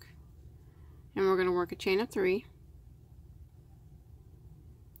your hook. And we're going to work a chain of 3.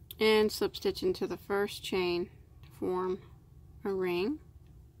 And slip stitch into the first chain to form a ring.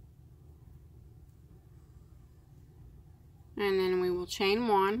 And then we will chain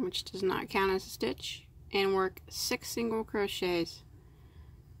 1, which does not count as a stitch, and work 6 single crochets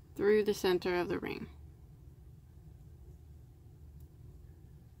through the center of the ring.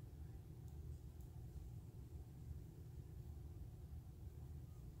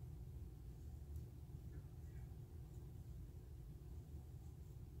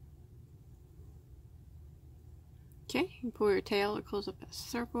 Okay, you pull your tail to close up that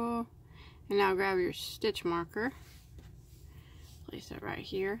circle, and now grab your stitch marker, place it right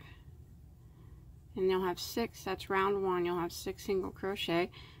here, and you'll have 6, that's round 1, you'll have 6 single crochet.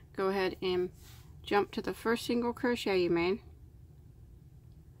 Go ahead and jump to the first single crochet you made,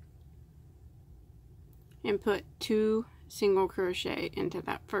 and put 2 single crochet into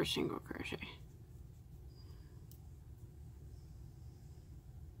that first single crochet.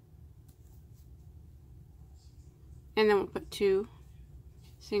 And then we'll put 2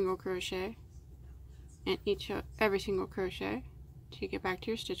 single crochet in every single crochet till you get back to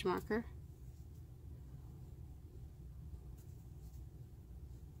your stitch marker.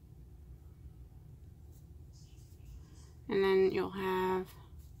 And then you'll have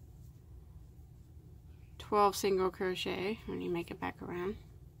 12 single crochet when you make it back around.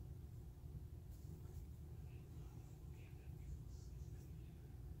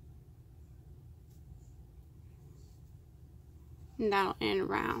 And that'll end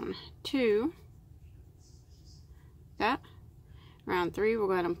round 2. That. Round 3, we'll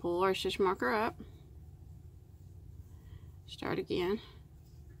go ahead and pull our stitch marker up. Start again.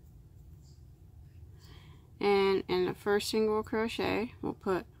 And in the first single crochet, we'll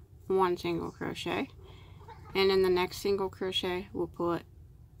put 1 single crochet. And in the next single crochet, we'll put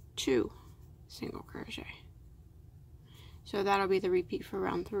 2 single crochet. So that'll be the repeat for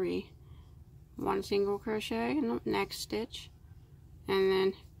round 3. 1 single crochet in the next stitch, and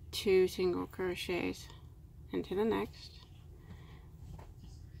then 2 single crochets into the next,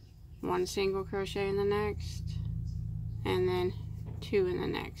 1 single crochet in the next, and then 2 in the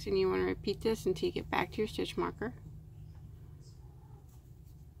next. And you want to repeat this until you get back to your stitch marker.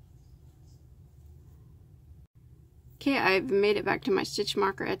 Okay, I've made it back to my stitch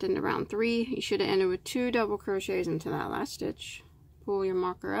marker at the end of round 3. You should have ended with 2 double crochets into that last stitch. Pull your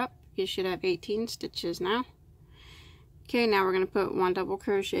marker up. You should have 18 stitches now. Okay, now we're going to put 1 double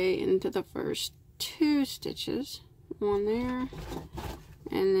crochet into the first 2 stitches. 1 there,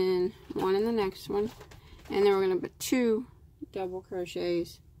 and then 1 in the next one. And then we're going to put 2 double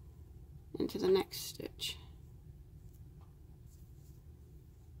crochets into the next stitch.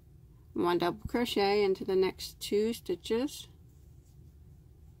 1 double crochet into the next 2 stitches,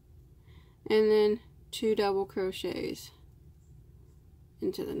 and then 2 double crochets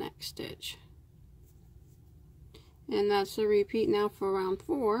into the next stitch. And that's the repeat now for round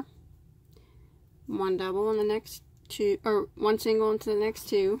 4. 1 double in the next 2, or 1 single into the next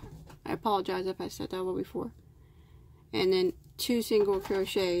 2. I apologize if I said double before. And then 2 single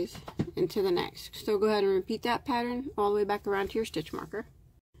crochets into the next. So go ahead and repeat that pattern all the way back around to your stitch marker.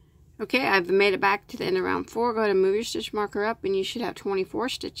 Okay, I've made it back to the end of round 4. Go ahead and move your stitch marker up, and you should have 24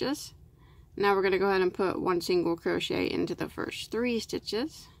 stitches. Now we're going to go ahead and put 1 single crochet into the first 3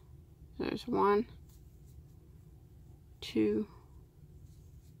 stitches. So there's 1, 2,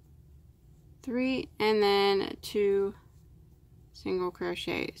 3, and then 2 single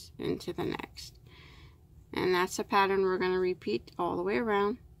crochets into the next. And that's the pattern we're going to repeat all the way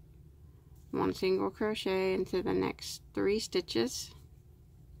around. 1 single crochet into the next 3 stitches.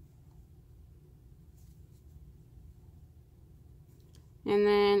 And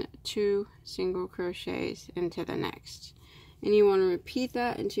then 2 single crochets into the next. And you want to repeat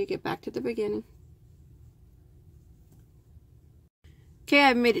that until you get back to the beginning. Okay,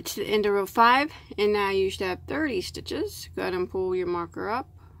 I've made it to the end of row 5, and now you should have 30 stitches. Go ahead and pull your marker up.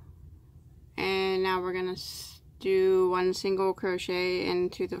 And now we're going to do 1 single crochet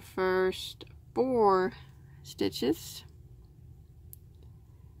into the first 4 stitches.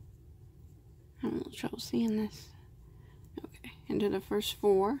 I'm having a little trouble seeing this. Okay, into the first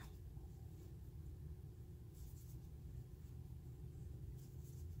 4.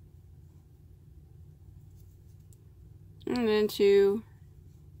 And then 2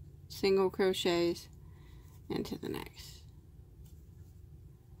 single crochets into the next.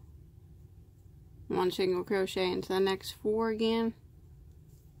 1 single crochet into the next 4 again.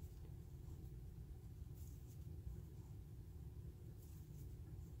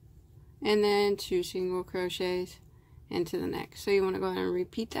 And then 2 single crochets into the next. So you want to go ahead and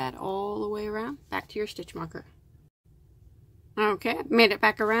repeat that all the way around back to your stitch marker. Okay, I've made it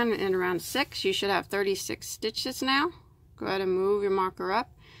back around, and in round 6 you should have 36 stitches now. Go ahead and move your marker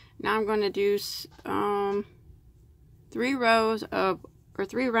up. Now I'm going to do 3 rounds of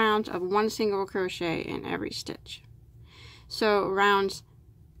 1 single crochet in every stitch. So rounds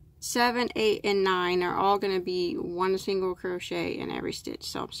 7, 8, and 9 are all going to be 1 single crochet in every stitch.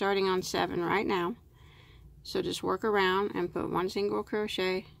 So I'm starting on 7 right now. So just work around and put 1 single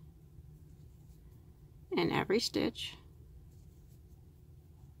crochet in every stitch.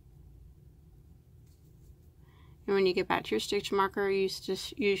 And when you get back to your stitch marker, you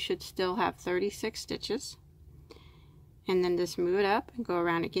should still have 36 stitches. And then just move it up and go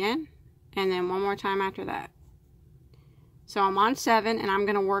around again, and then one more time after that. So I'm on 7, and I'm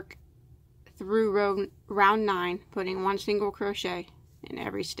going to work through round 9, putting 1 single crochet in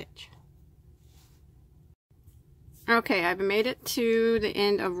every stitch. Okay, I've made it to the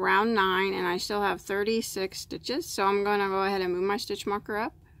end of round 9, and I still have 36 stitches, so I'm going to go ahead and move my stitch marker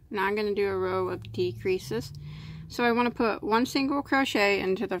up. Now I'm going to do a row of decreases. So I want to put 1 single crochet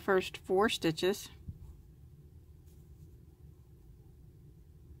into the first 4 stitches.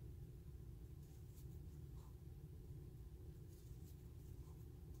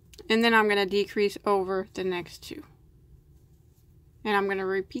 And then I'm going to decrease over the next 2. And I'm going to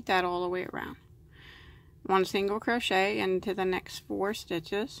repeat that all the way around. 1 single crochet into the next 4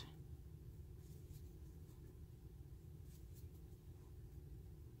 stitches.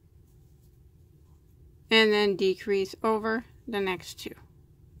 And then decrease over the next 2.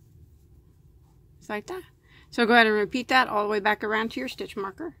 Just like that. So go ahead and repeat that all the way back around to your stitch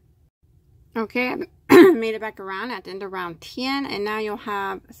marker. Okay, I made it back around at the end of round 10, and now you'll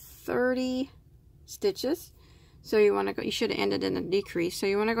have 30 stitches. So you should have ended in a decrease. So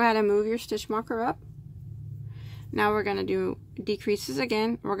you want to go ahead and move your stitch marker up. Now we're going to do decreases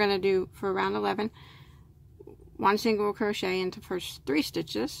again. We're going to do, for round 11, 1 single crochet into the first 3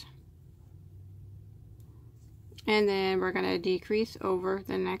 stitches. And then we're going to decrease over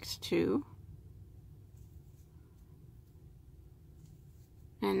the next 2.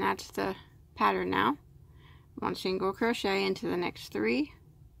 And that's the pattern now. 1 single crochet into the next 3.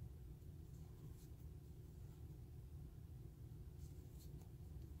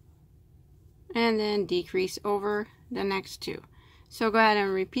 And then decrease over the next 2. So go ahead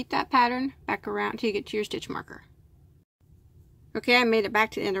and repeat that pattern back around till you get to your stitch marker. Okay, I made it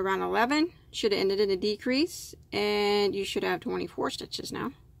back to the end of round 11. Should have ended in a decrease, and you should have 24 stitches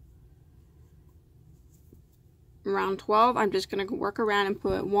now. Round 12, I'm just going to work around and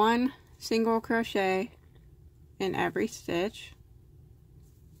put 1 single crochet in every stitch.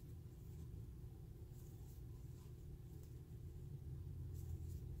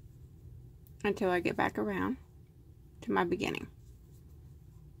 Until I get back around to my beginning.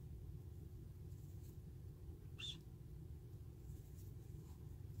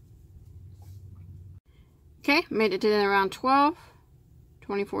 Okay, made it to round 12,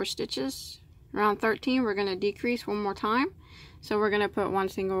 24 stitches. Round 13, we're going to decrease one more time. So we're going to put 1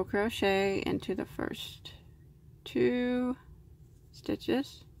 single crochet into the first 2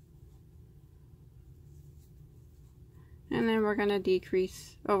 stitches. And then we're going to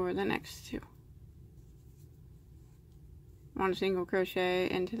decrease over the next 2. 1 single crochet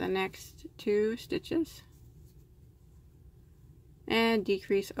into the next 2 stitches. And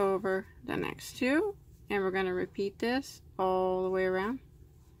decrease over the next 2. And we're going to repeat this all the way around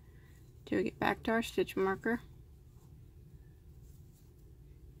till we get back to our stitch marker.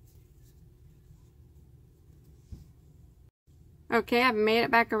 Okay, I've made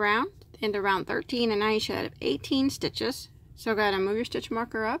it back around into round 13, and now you should have 18 stitches. So go ahead and move your stitch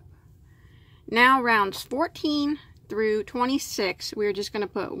marker up. Now rounds 14 through 26, we're just going to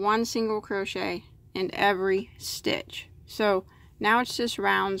put 1 single crochet in every stitch. So now it's just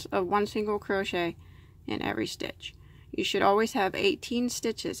rounds of 1 single crochet in every stitch. You should always have 18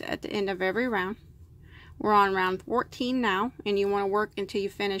 stitches at the end of every round. We're on round 14 now, and you want to work until you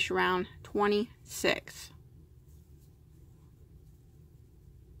finish round 26.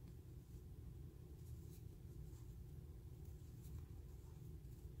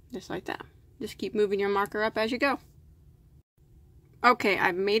 Just like that. Just keep moving your marker up as you go. Okay,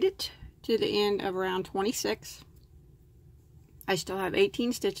 I've made it to the end of round 26. I still have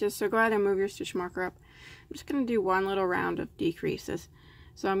 18 stitches, so go ahead and move your stitch marker up. I'm just going to do one little round of decreases.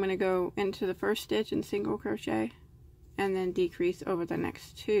 So I'm going to go into the first stitch and single crochet, and then decrease over the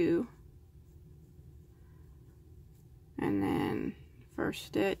next 2. And then first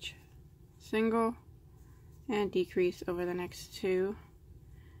stitch, single, and decrease over the next 2.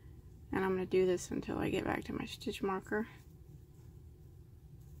 And I'm going to do this until I get back to my stitch marker.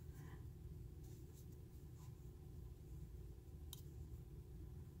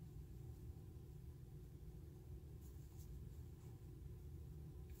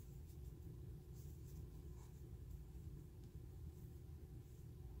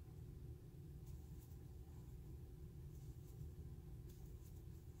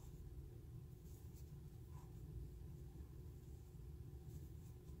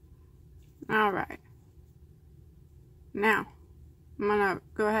 Alright, now I'm going to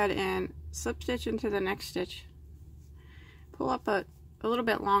go ahead and slip stitch into the next stitch, pull up a little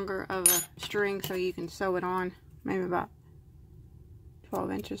bit longer of a string so you can sew it on maybe about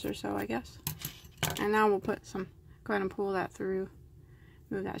 12 inches or so, I guess. And now we'll put some, go ahead and pull that through,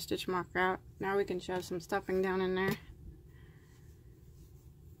 move that stitch marker out. Now we can shove some stuffing down in there.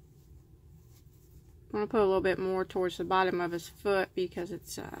 I'm going to put a little bit more towards the bottom of his foot because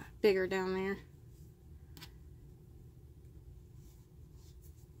it's bigger down there.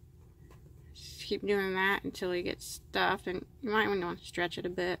 Just keep doing that until he gets stuffed, and you might want to stretch it a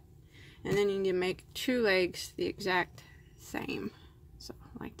bit. And then you need to make 2 legs the exact same. So,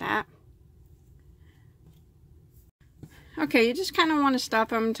 like that. Okay, you just kind of want to stuff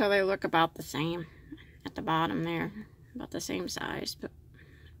them until they look about the same at the bottom there. About the same size, but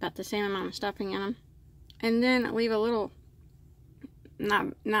about the same amount of stuffing in them. And then leave a little,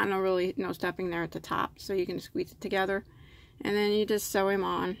 no stuffing there at the top, so you can squeeze it together. And then you just sew it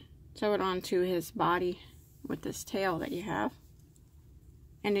onto his body with this tail that you have,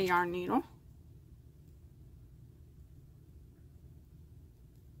 and a yarn needle.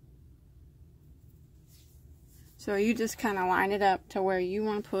 So you just kind of line it up to where you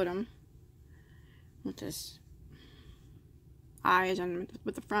want to put them with his eyes and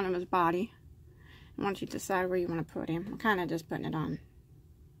with the front of his body. And once you decide where you want to put him, I'm kind of just putting it on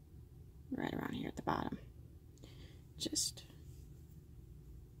right around here at the bottom. Just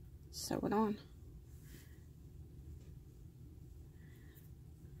sew it on.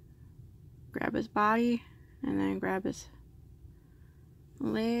 Grab his body and then grab his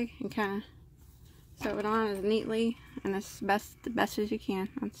leg and kind of sew it on as neatly and as best as you can.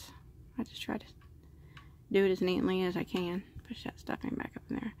 I just try to do it as neatly as I can. Push that stuffing back up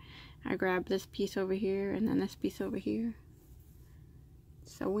in there. I grab this piece over here and then this piece over here.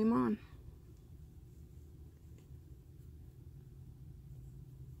 Sew him on.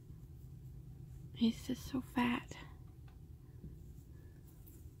 He's just so fat.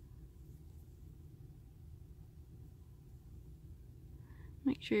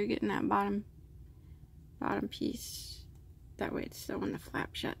 Make sure you're getting that bottom piece. That way it's sewing the flap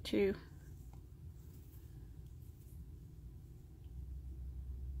shut too.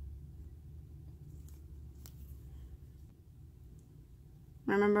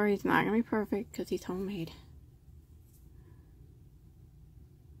 Remember, he's not going to be perfect because he's homemade.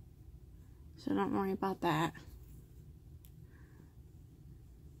 So don't worry about that.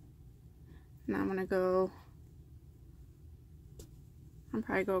 Now I'm going to I'll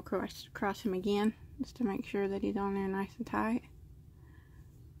probably go across him again just to make sure that he's on there nice and tight.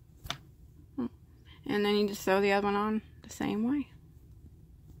 And then you just sew the other one on the same way.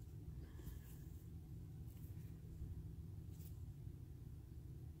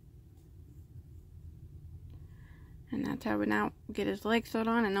 And that's how we now get his legs sewed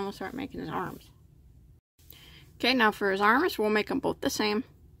on, and then we'll start making his arms. Okay, now for his arms, we'll make them both the same,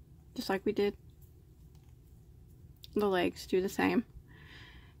 just like we did the legs. Do the same.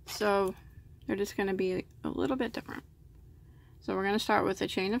 So they're just going to be a little bit different. So we're going to start with a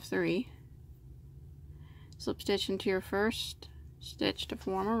chain of 3. Slip stitch into your first stitch to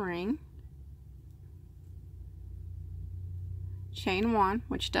form a ring. Chain 1,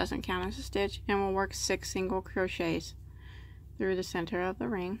 which doesn't count as a stitch, and we'll work 6 single crochets through the center of the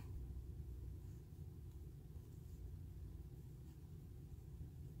ring.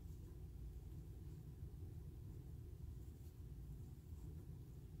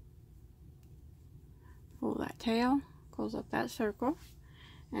 Pull that tail, close up that circle,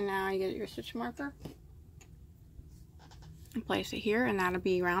 and now you get your stitch marker and place it here, and that'll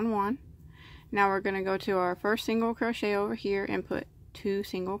be round 1. Now we're going to go to our first single crochet over here and put 2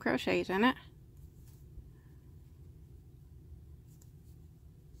 single crochets in it.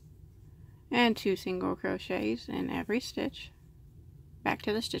 And 2 single crochets in every stitch. Back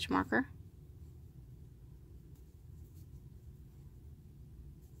to the stitch marker.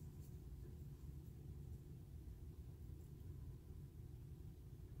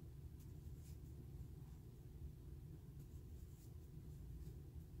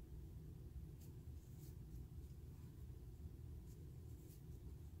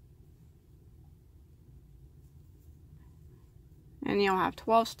 And you'll have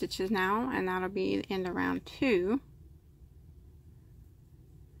 12 stitches now, and that'll be the end of round 2.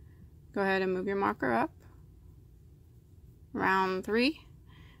 Go ahead and move your marker up. Round 3,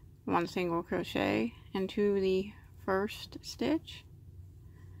 1 single crochet into the first stitch,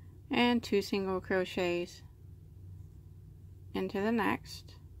 and 2 single crochets into the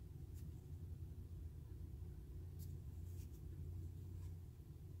next.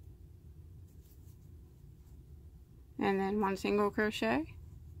 And then 1 single crochet,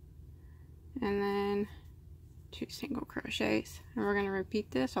 and then 2 single crochets, and we're going to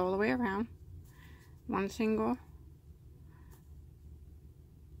repeat this all the way around. 1 single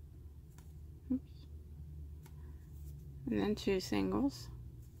and then 2 singles,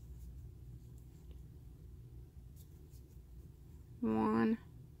 1,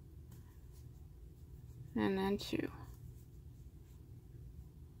 and then 2.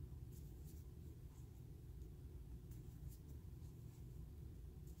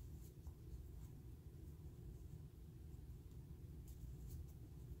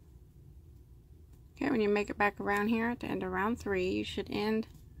 Okay, when you make it back around here at the end of round 3, you should end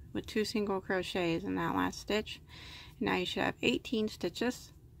with 2 single crochets in that last stitch. Now you should have 18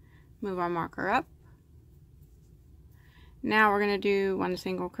 stitches. Move our marker up. Now we're going to do 1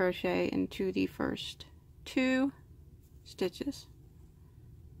 single crochet into the first 2 stitches,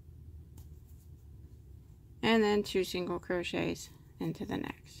 and then 2 single crochets into the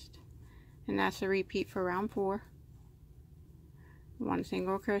next, and that's a repeat for round 4. 1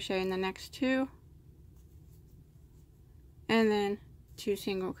 single crochet in the next 2, and then 2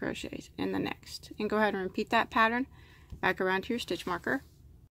 single crochets in the next, and go ahead and repeat that pattern back around to your stitch marker.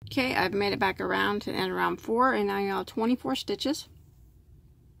 Okay, I've made it back around to the end of round 4, and now you have 24 stitches.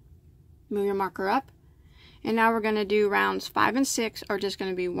 Move your marker up, and now we're going to do rounds 5 and 6 are just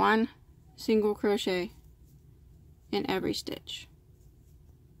going to be 1 single crochet in every stitch.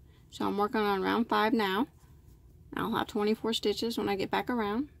 So I'm working on round 5 now. I'll have 24 stitches when I get back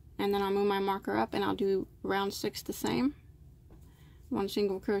around, and then I'll move my marker up and I'll do round 6 the same. 1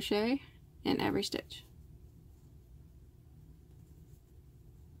 single crochet in every stitch.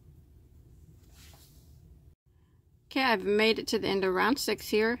 Okay, I've made it to the end of round 6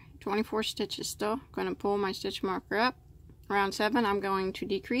 here. 24 stitches still. I'm going to pull my stitch marker up. Round 7 I'm going to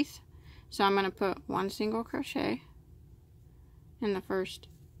decrease. So I'm going to put 1 single crochet in the first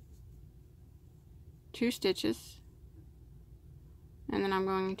 2 stitches. And then I'm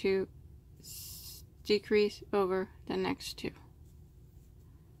going to decrease over the next 2.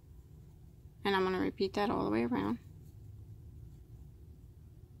 And I'm going to repeat that all the way around.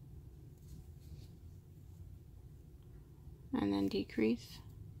 And then decrease.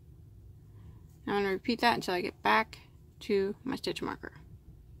 I'm going to repeat that until I get back to my stitch marker.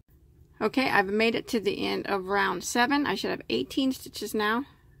 Okay, I've made it to the end of round 7. I should have 18 stitches now.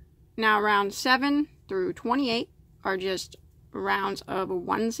 Now round 7 through 28 are just rounds of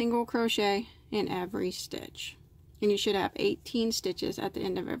 1 single crochet in every stitch. And you should have 18 stitches at the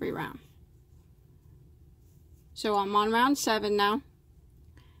end of every round. So I'm on round 7 now.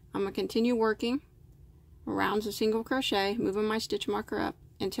 I'm going to continue working rounds of single crochet, moving my stitch marker up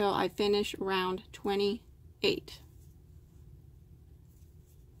until I finish round 28.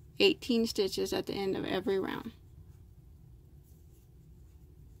 18 stitches at the end of every round.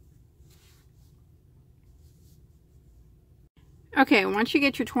 Okay, once you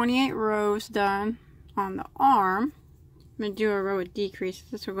get your 28 rows done on the arm, I'm going to do a row of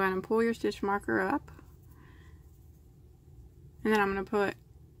decreases. So go ahead and pull your stitch marker up, and then I'm going to put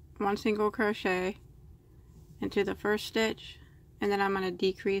 1 single crochet into the first stitch, and then I'm going to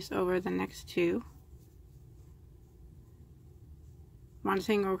decrease over the next 2. 1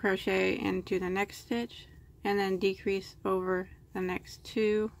 single crochet into the next stitch, and then decrease over the next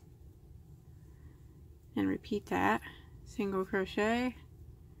 2, and repeat that. Single crochet,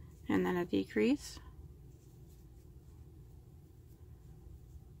 and then a decrease,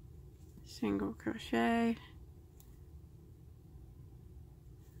 single crochet,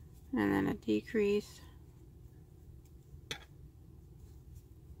 and then a decrease,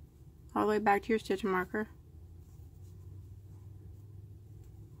 all the way back to your stitch marker.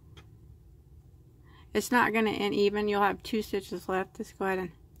 It's not going to end even. You'll have 2 stitches left. Just go ahead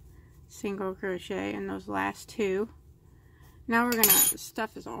and single crochet in those last 2. Now we're going to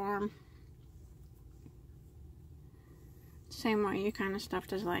stuff his arm. Same way you kind of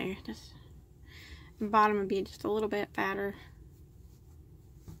stuffed his leg. Just the bottom would be just a little bit fatter.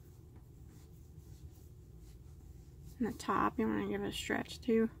 And the top, you want to give it a stretch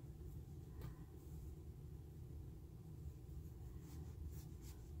too.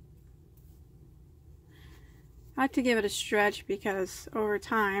 I like to give it a stretch because over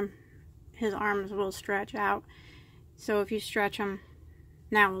time his arms will stretch out. So if you stretch them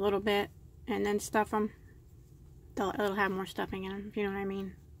now a little bit and then stuff them, it'll have more stuffing in them, if you know what I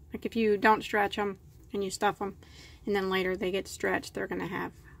mean. Like if you don't stretch them and you stuff them and then later they get stretched, they're going to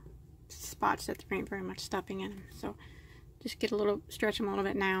have spots that there ain't very much stuffing in them. So just stretch them a little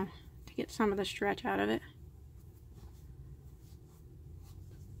bit now to get some of the stretch out of it.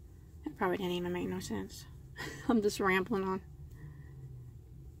 That probably didn't even make no sense. I'm just rambling on.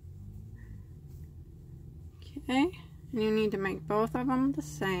 Okay, and you need to make both of them the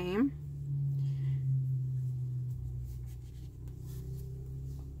same.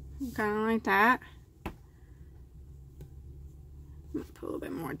 Kind of like that. Put a little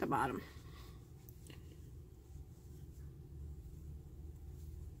bit more at the bottom.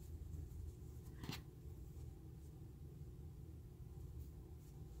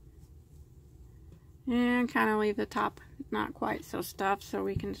 And kind of leave the top not quite so stuffed so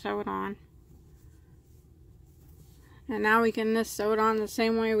we can sew it on. And now we can just sew it on the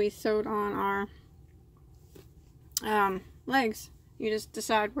same way we sewed on our legs. You just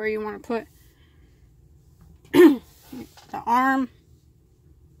decide where you want to put the arm.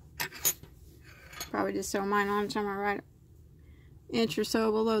 Probably just sew mine on somewhere right an inch or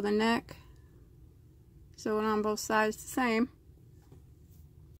so below the neck. Sew it on both sides the same.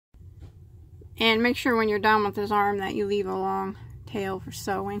 And make sure when you're done with this arm that you leave a long tail for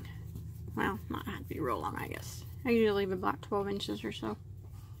sewing. Well, not have to be real long, I guess. I usually leave about 12 inches or so.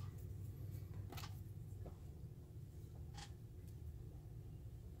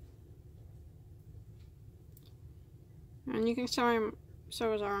 And you can sew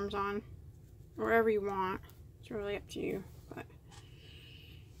his arms on wherever you want. It's really up to you. But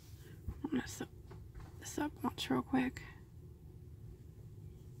I'm going to sew this up once real quick.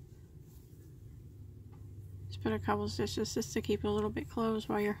 Just put a couple stitches just to keep it a little bit closed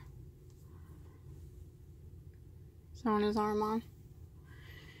while you're sewing his arm on.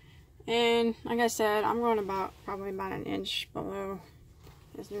 And like I said, I'm going probably about an inch below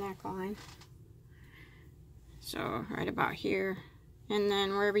his neckline. So right about here. And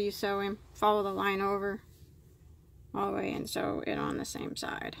then wherever you sew him, follow the line over all the way and sew it on the same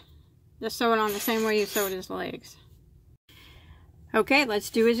side. Just sew it on the same way you sewed his legs. Okay, let's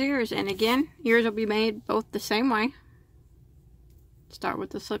do his ears. And again, ears will be made both the same way. Start with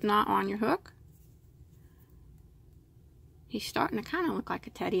the slip knot on your hook. He's starting to kind of look like a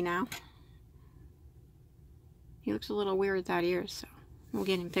teddy now. He looks a little weird without ears, so we'll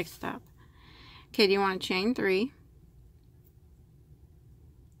get him fixed up. Okay, do you want to chain 3?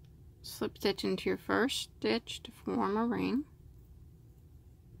 Slip stitch into your first stitch to form a ring.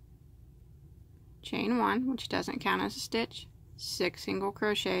 Chain 1, which doesn't count as a stitch. 6 single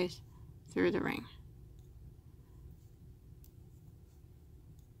crochets through the ring.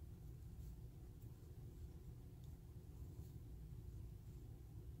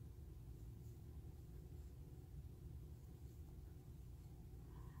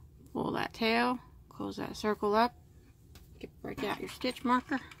 Pull that tail, close that circle up, break out your stitch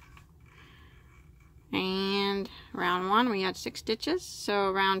marker. And round 1 we had 6 stitches,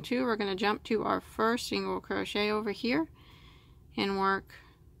 so round 2 we're going to jump to our first single crochet over here and work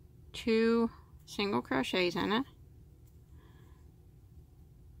 2 single crochets in it.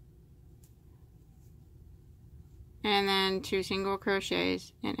 And then 2 single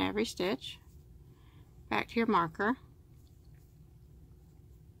crochets in every stitch. Back to your marker.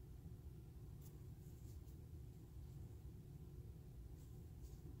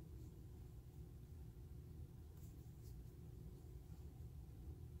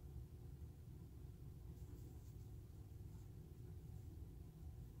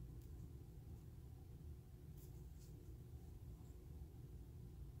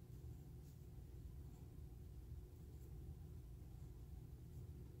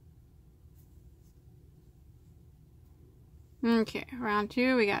 Okay, round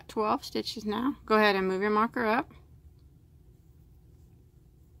 2, we got 12 stitches now. Go ahead and move your marker up.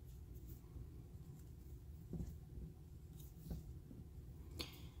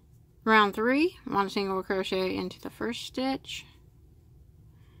 Round 3, 1 single crochet into the first stitch,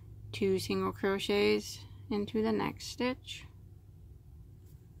 2 single crochets into the next stitch,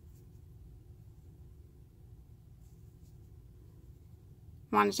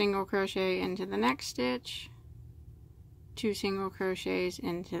 one single crochet into the next stitch, 2 single crochets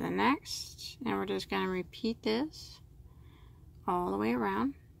into the next, and we're just going to repeat this all the way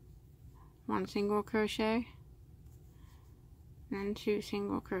around. 1 single crochet, then 2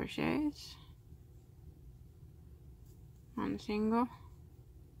 single crochets, 1 single,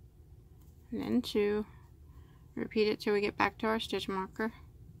 and then 2. Repeat it till we get back to our stitch marker.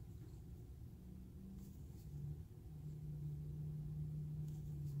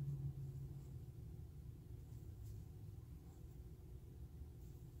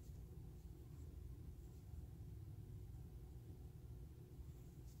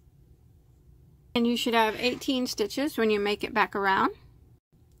 And you should have 18 stitches when you make it back around.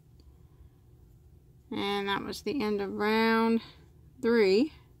 And that was the end of round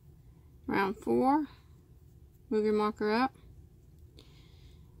 3. Round 4, move your marker up.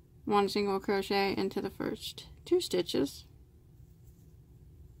 1 single crochet into the first 2 stitches.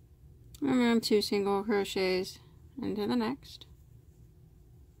 And then 2 single crochets into the next.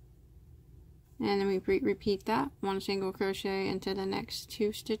 And then we repeat that, 1 single crochet into the next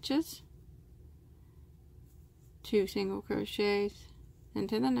 2 stitches, 2 single crochets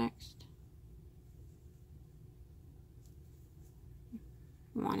into the next,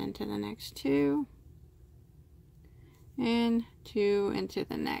 1 into the next 2, and 2 into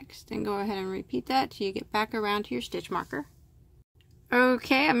the next. And go ahead and repeat that till you get back around to your stitch marker.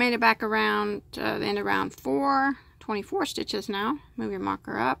 Okay, I made it back around the end of round 4, 24 stitches now. Move your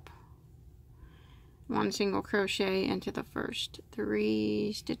marker up, 1 single crochet into the first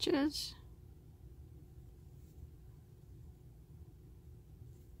 3 stitches,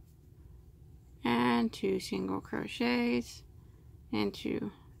 and 2 single crochets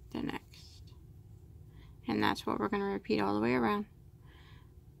into the next. And that's what we're going to repeat all the way around.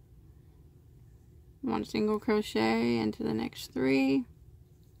 1 single crochet into the next 3,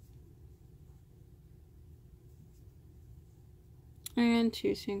 and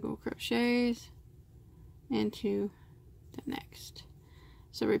 2 single crochets into the next.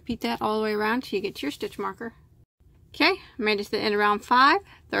 So repeat that all the way around till you get to your stitch marker. Okay, made it to the end of round 5,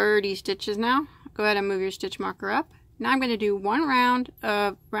 30 stitches now. Go ahead and move your stitch marker up. Now I'm going to do one round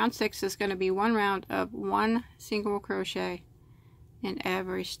of, round 6 is going to be 1 round of 1 single crochet in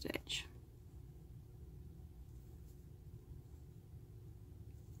every stitch.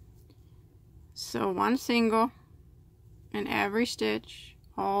 So 1 single in every stitch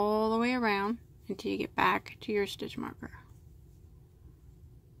all the way around until you get back to your stitch marker.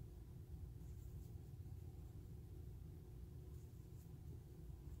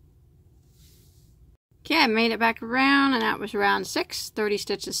 Okay, I made it back around, and that was round 6, 30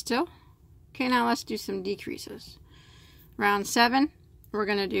 stitches still. Okay, now let's do some decreases. Round 7, we're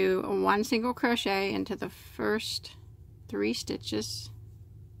going to do a 1 single crochet into the first 3 stitches.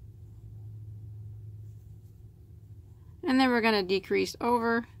 And then we're going to decrease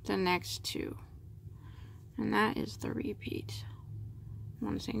over the next 2. And that is the repeat.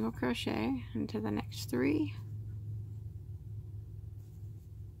 1 single crochet into the next 3.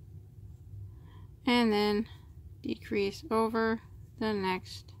 And then decrease over the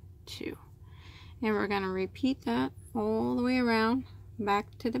next 2. And we're going to repeat that all the way around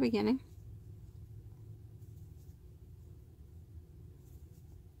back to the beginning.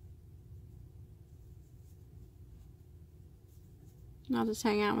 I'll just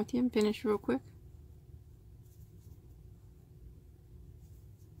hang out with you and finish real quick.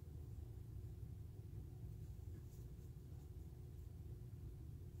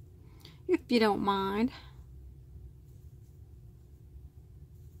 If you don't mind.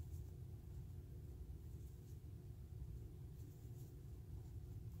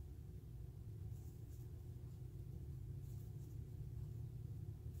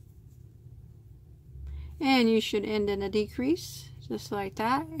 And you should end in a decrease, just like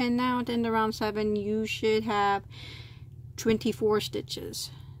that. And now at the end of round 7, you should have 24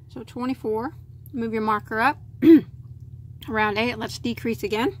 stitches. So 24, move your marker up. Round 8, let's decrease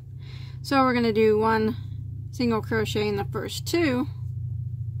again. So we're going to do 1 single crochet in the first 2,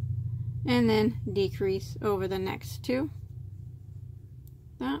 and then decrease over the next 2.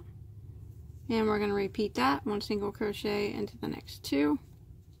 That. And we're going to repeat that, 1 single crochet into the next 2,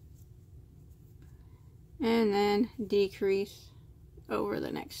 and then decrease over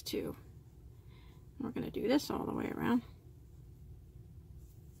the next 2. We're going to do this all the way around.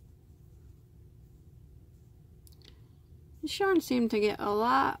 This yarn seemed to get a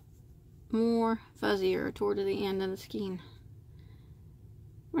lot more fuzzier toward the end of the skein,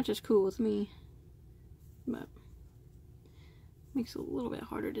 which is cool with me, but makes it a little bit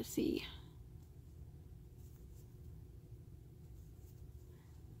harder to see.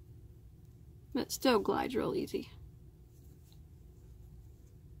 But still glides real easy.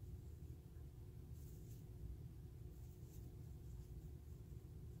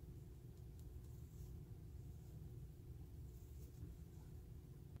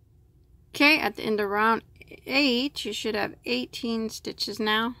 Okay, at the end of round 8, you should have 18 stitches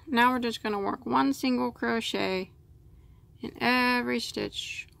now. Now we're just going to work 1 single crochet in every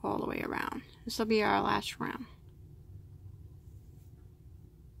stitch all the way around. This will be our last round.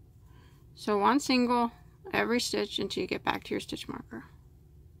 So 1 single every stitch until you get back to your stitch marker.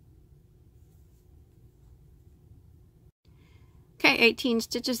 Okay, 18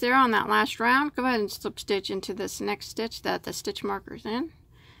 stitches there on that last round. Go ahead and slip stitch into this next stitch that the stitch marker's in.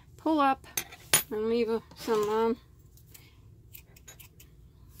 Pull up and leave some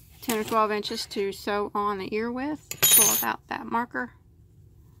 10 or 12 inches to sew on the ear with. Pull out that marker,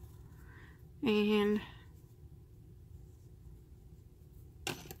 and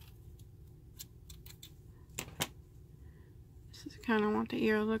this is kind of what the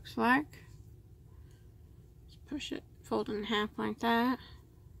ear looks like. push it, fold it in half like that.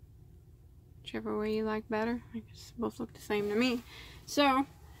 Whichever way you like better. I guess both look the same to me. So,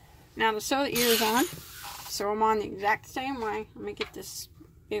 now to sew the ears on. Sew them on the exact same way. Let me get this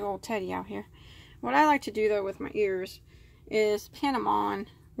big old teddy out here. What I like to do though with my ears is pin them on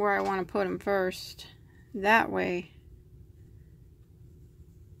where I want to put them first. That way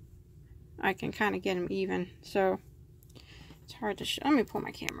I can kind of get them even. So it's hard to show. Let me pull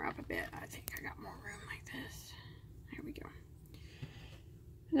my camera up a bit. I think I got more room like this. There we go.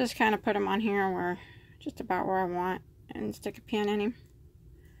 Just kind of put them on here where, just about where I want, and stick a pin in him.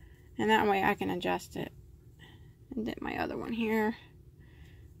 And that way I can adjust it. And dip my other one here.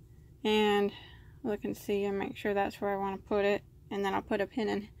 And look and see and make sure that's where I want to put it. And then I'll put a pin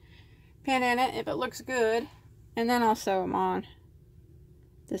in it if it looks good. And then I'll sew them on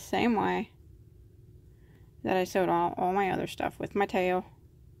the same way that I sewed all my other stuff with my tail.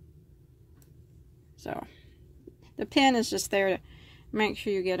 So the pin is just there to make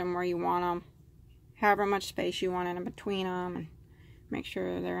sure you get them where you want them, however much space you want in between them, and make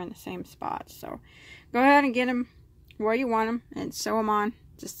sure they're in the same spots. So go ahead and get them where you want them and sew them on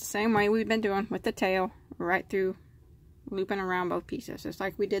just the same way we've been doing with the tail, right through, looping around both pieces, just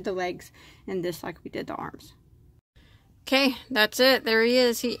like we did the legs, and this like we did the arms. Okay, that's it. There he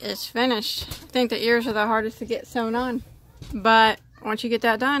is. He is finished. I think the ears are the hardest to get sewn on, but once you get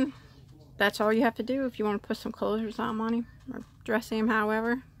that done, that's all you have to do if you want to put some clothes or something on him, or dress him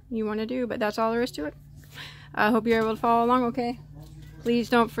however you want to do. But that's all there is to it. I hope you're able to follow along okay. Please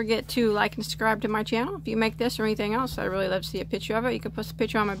don't forget to like and subscribe to my channel. If you make this or anything else, I'd really love to see a picture of it. You can post a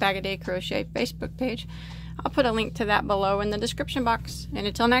picture on my Bagoday Crochet Facebook page. I'll put a link to that below in the description box. And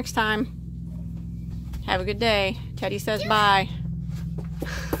until next time, have a good day. Teddy says bye.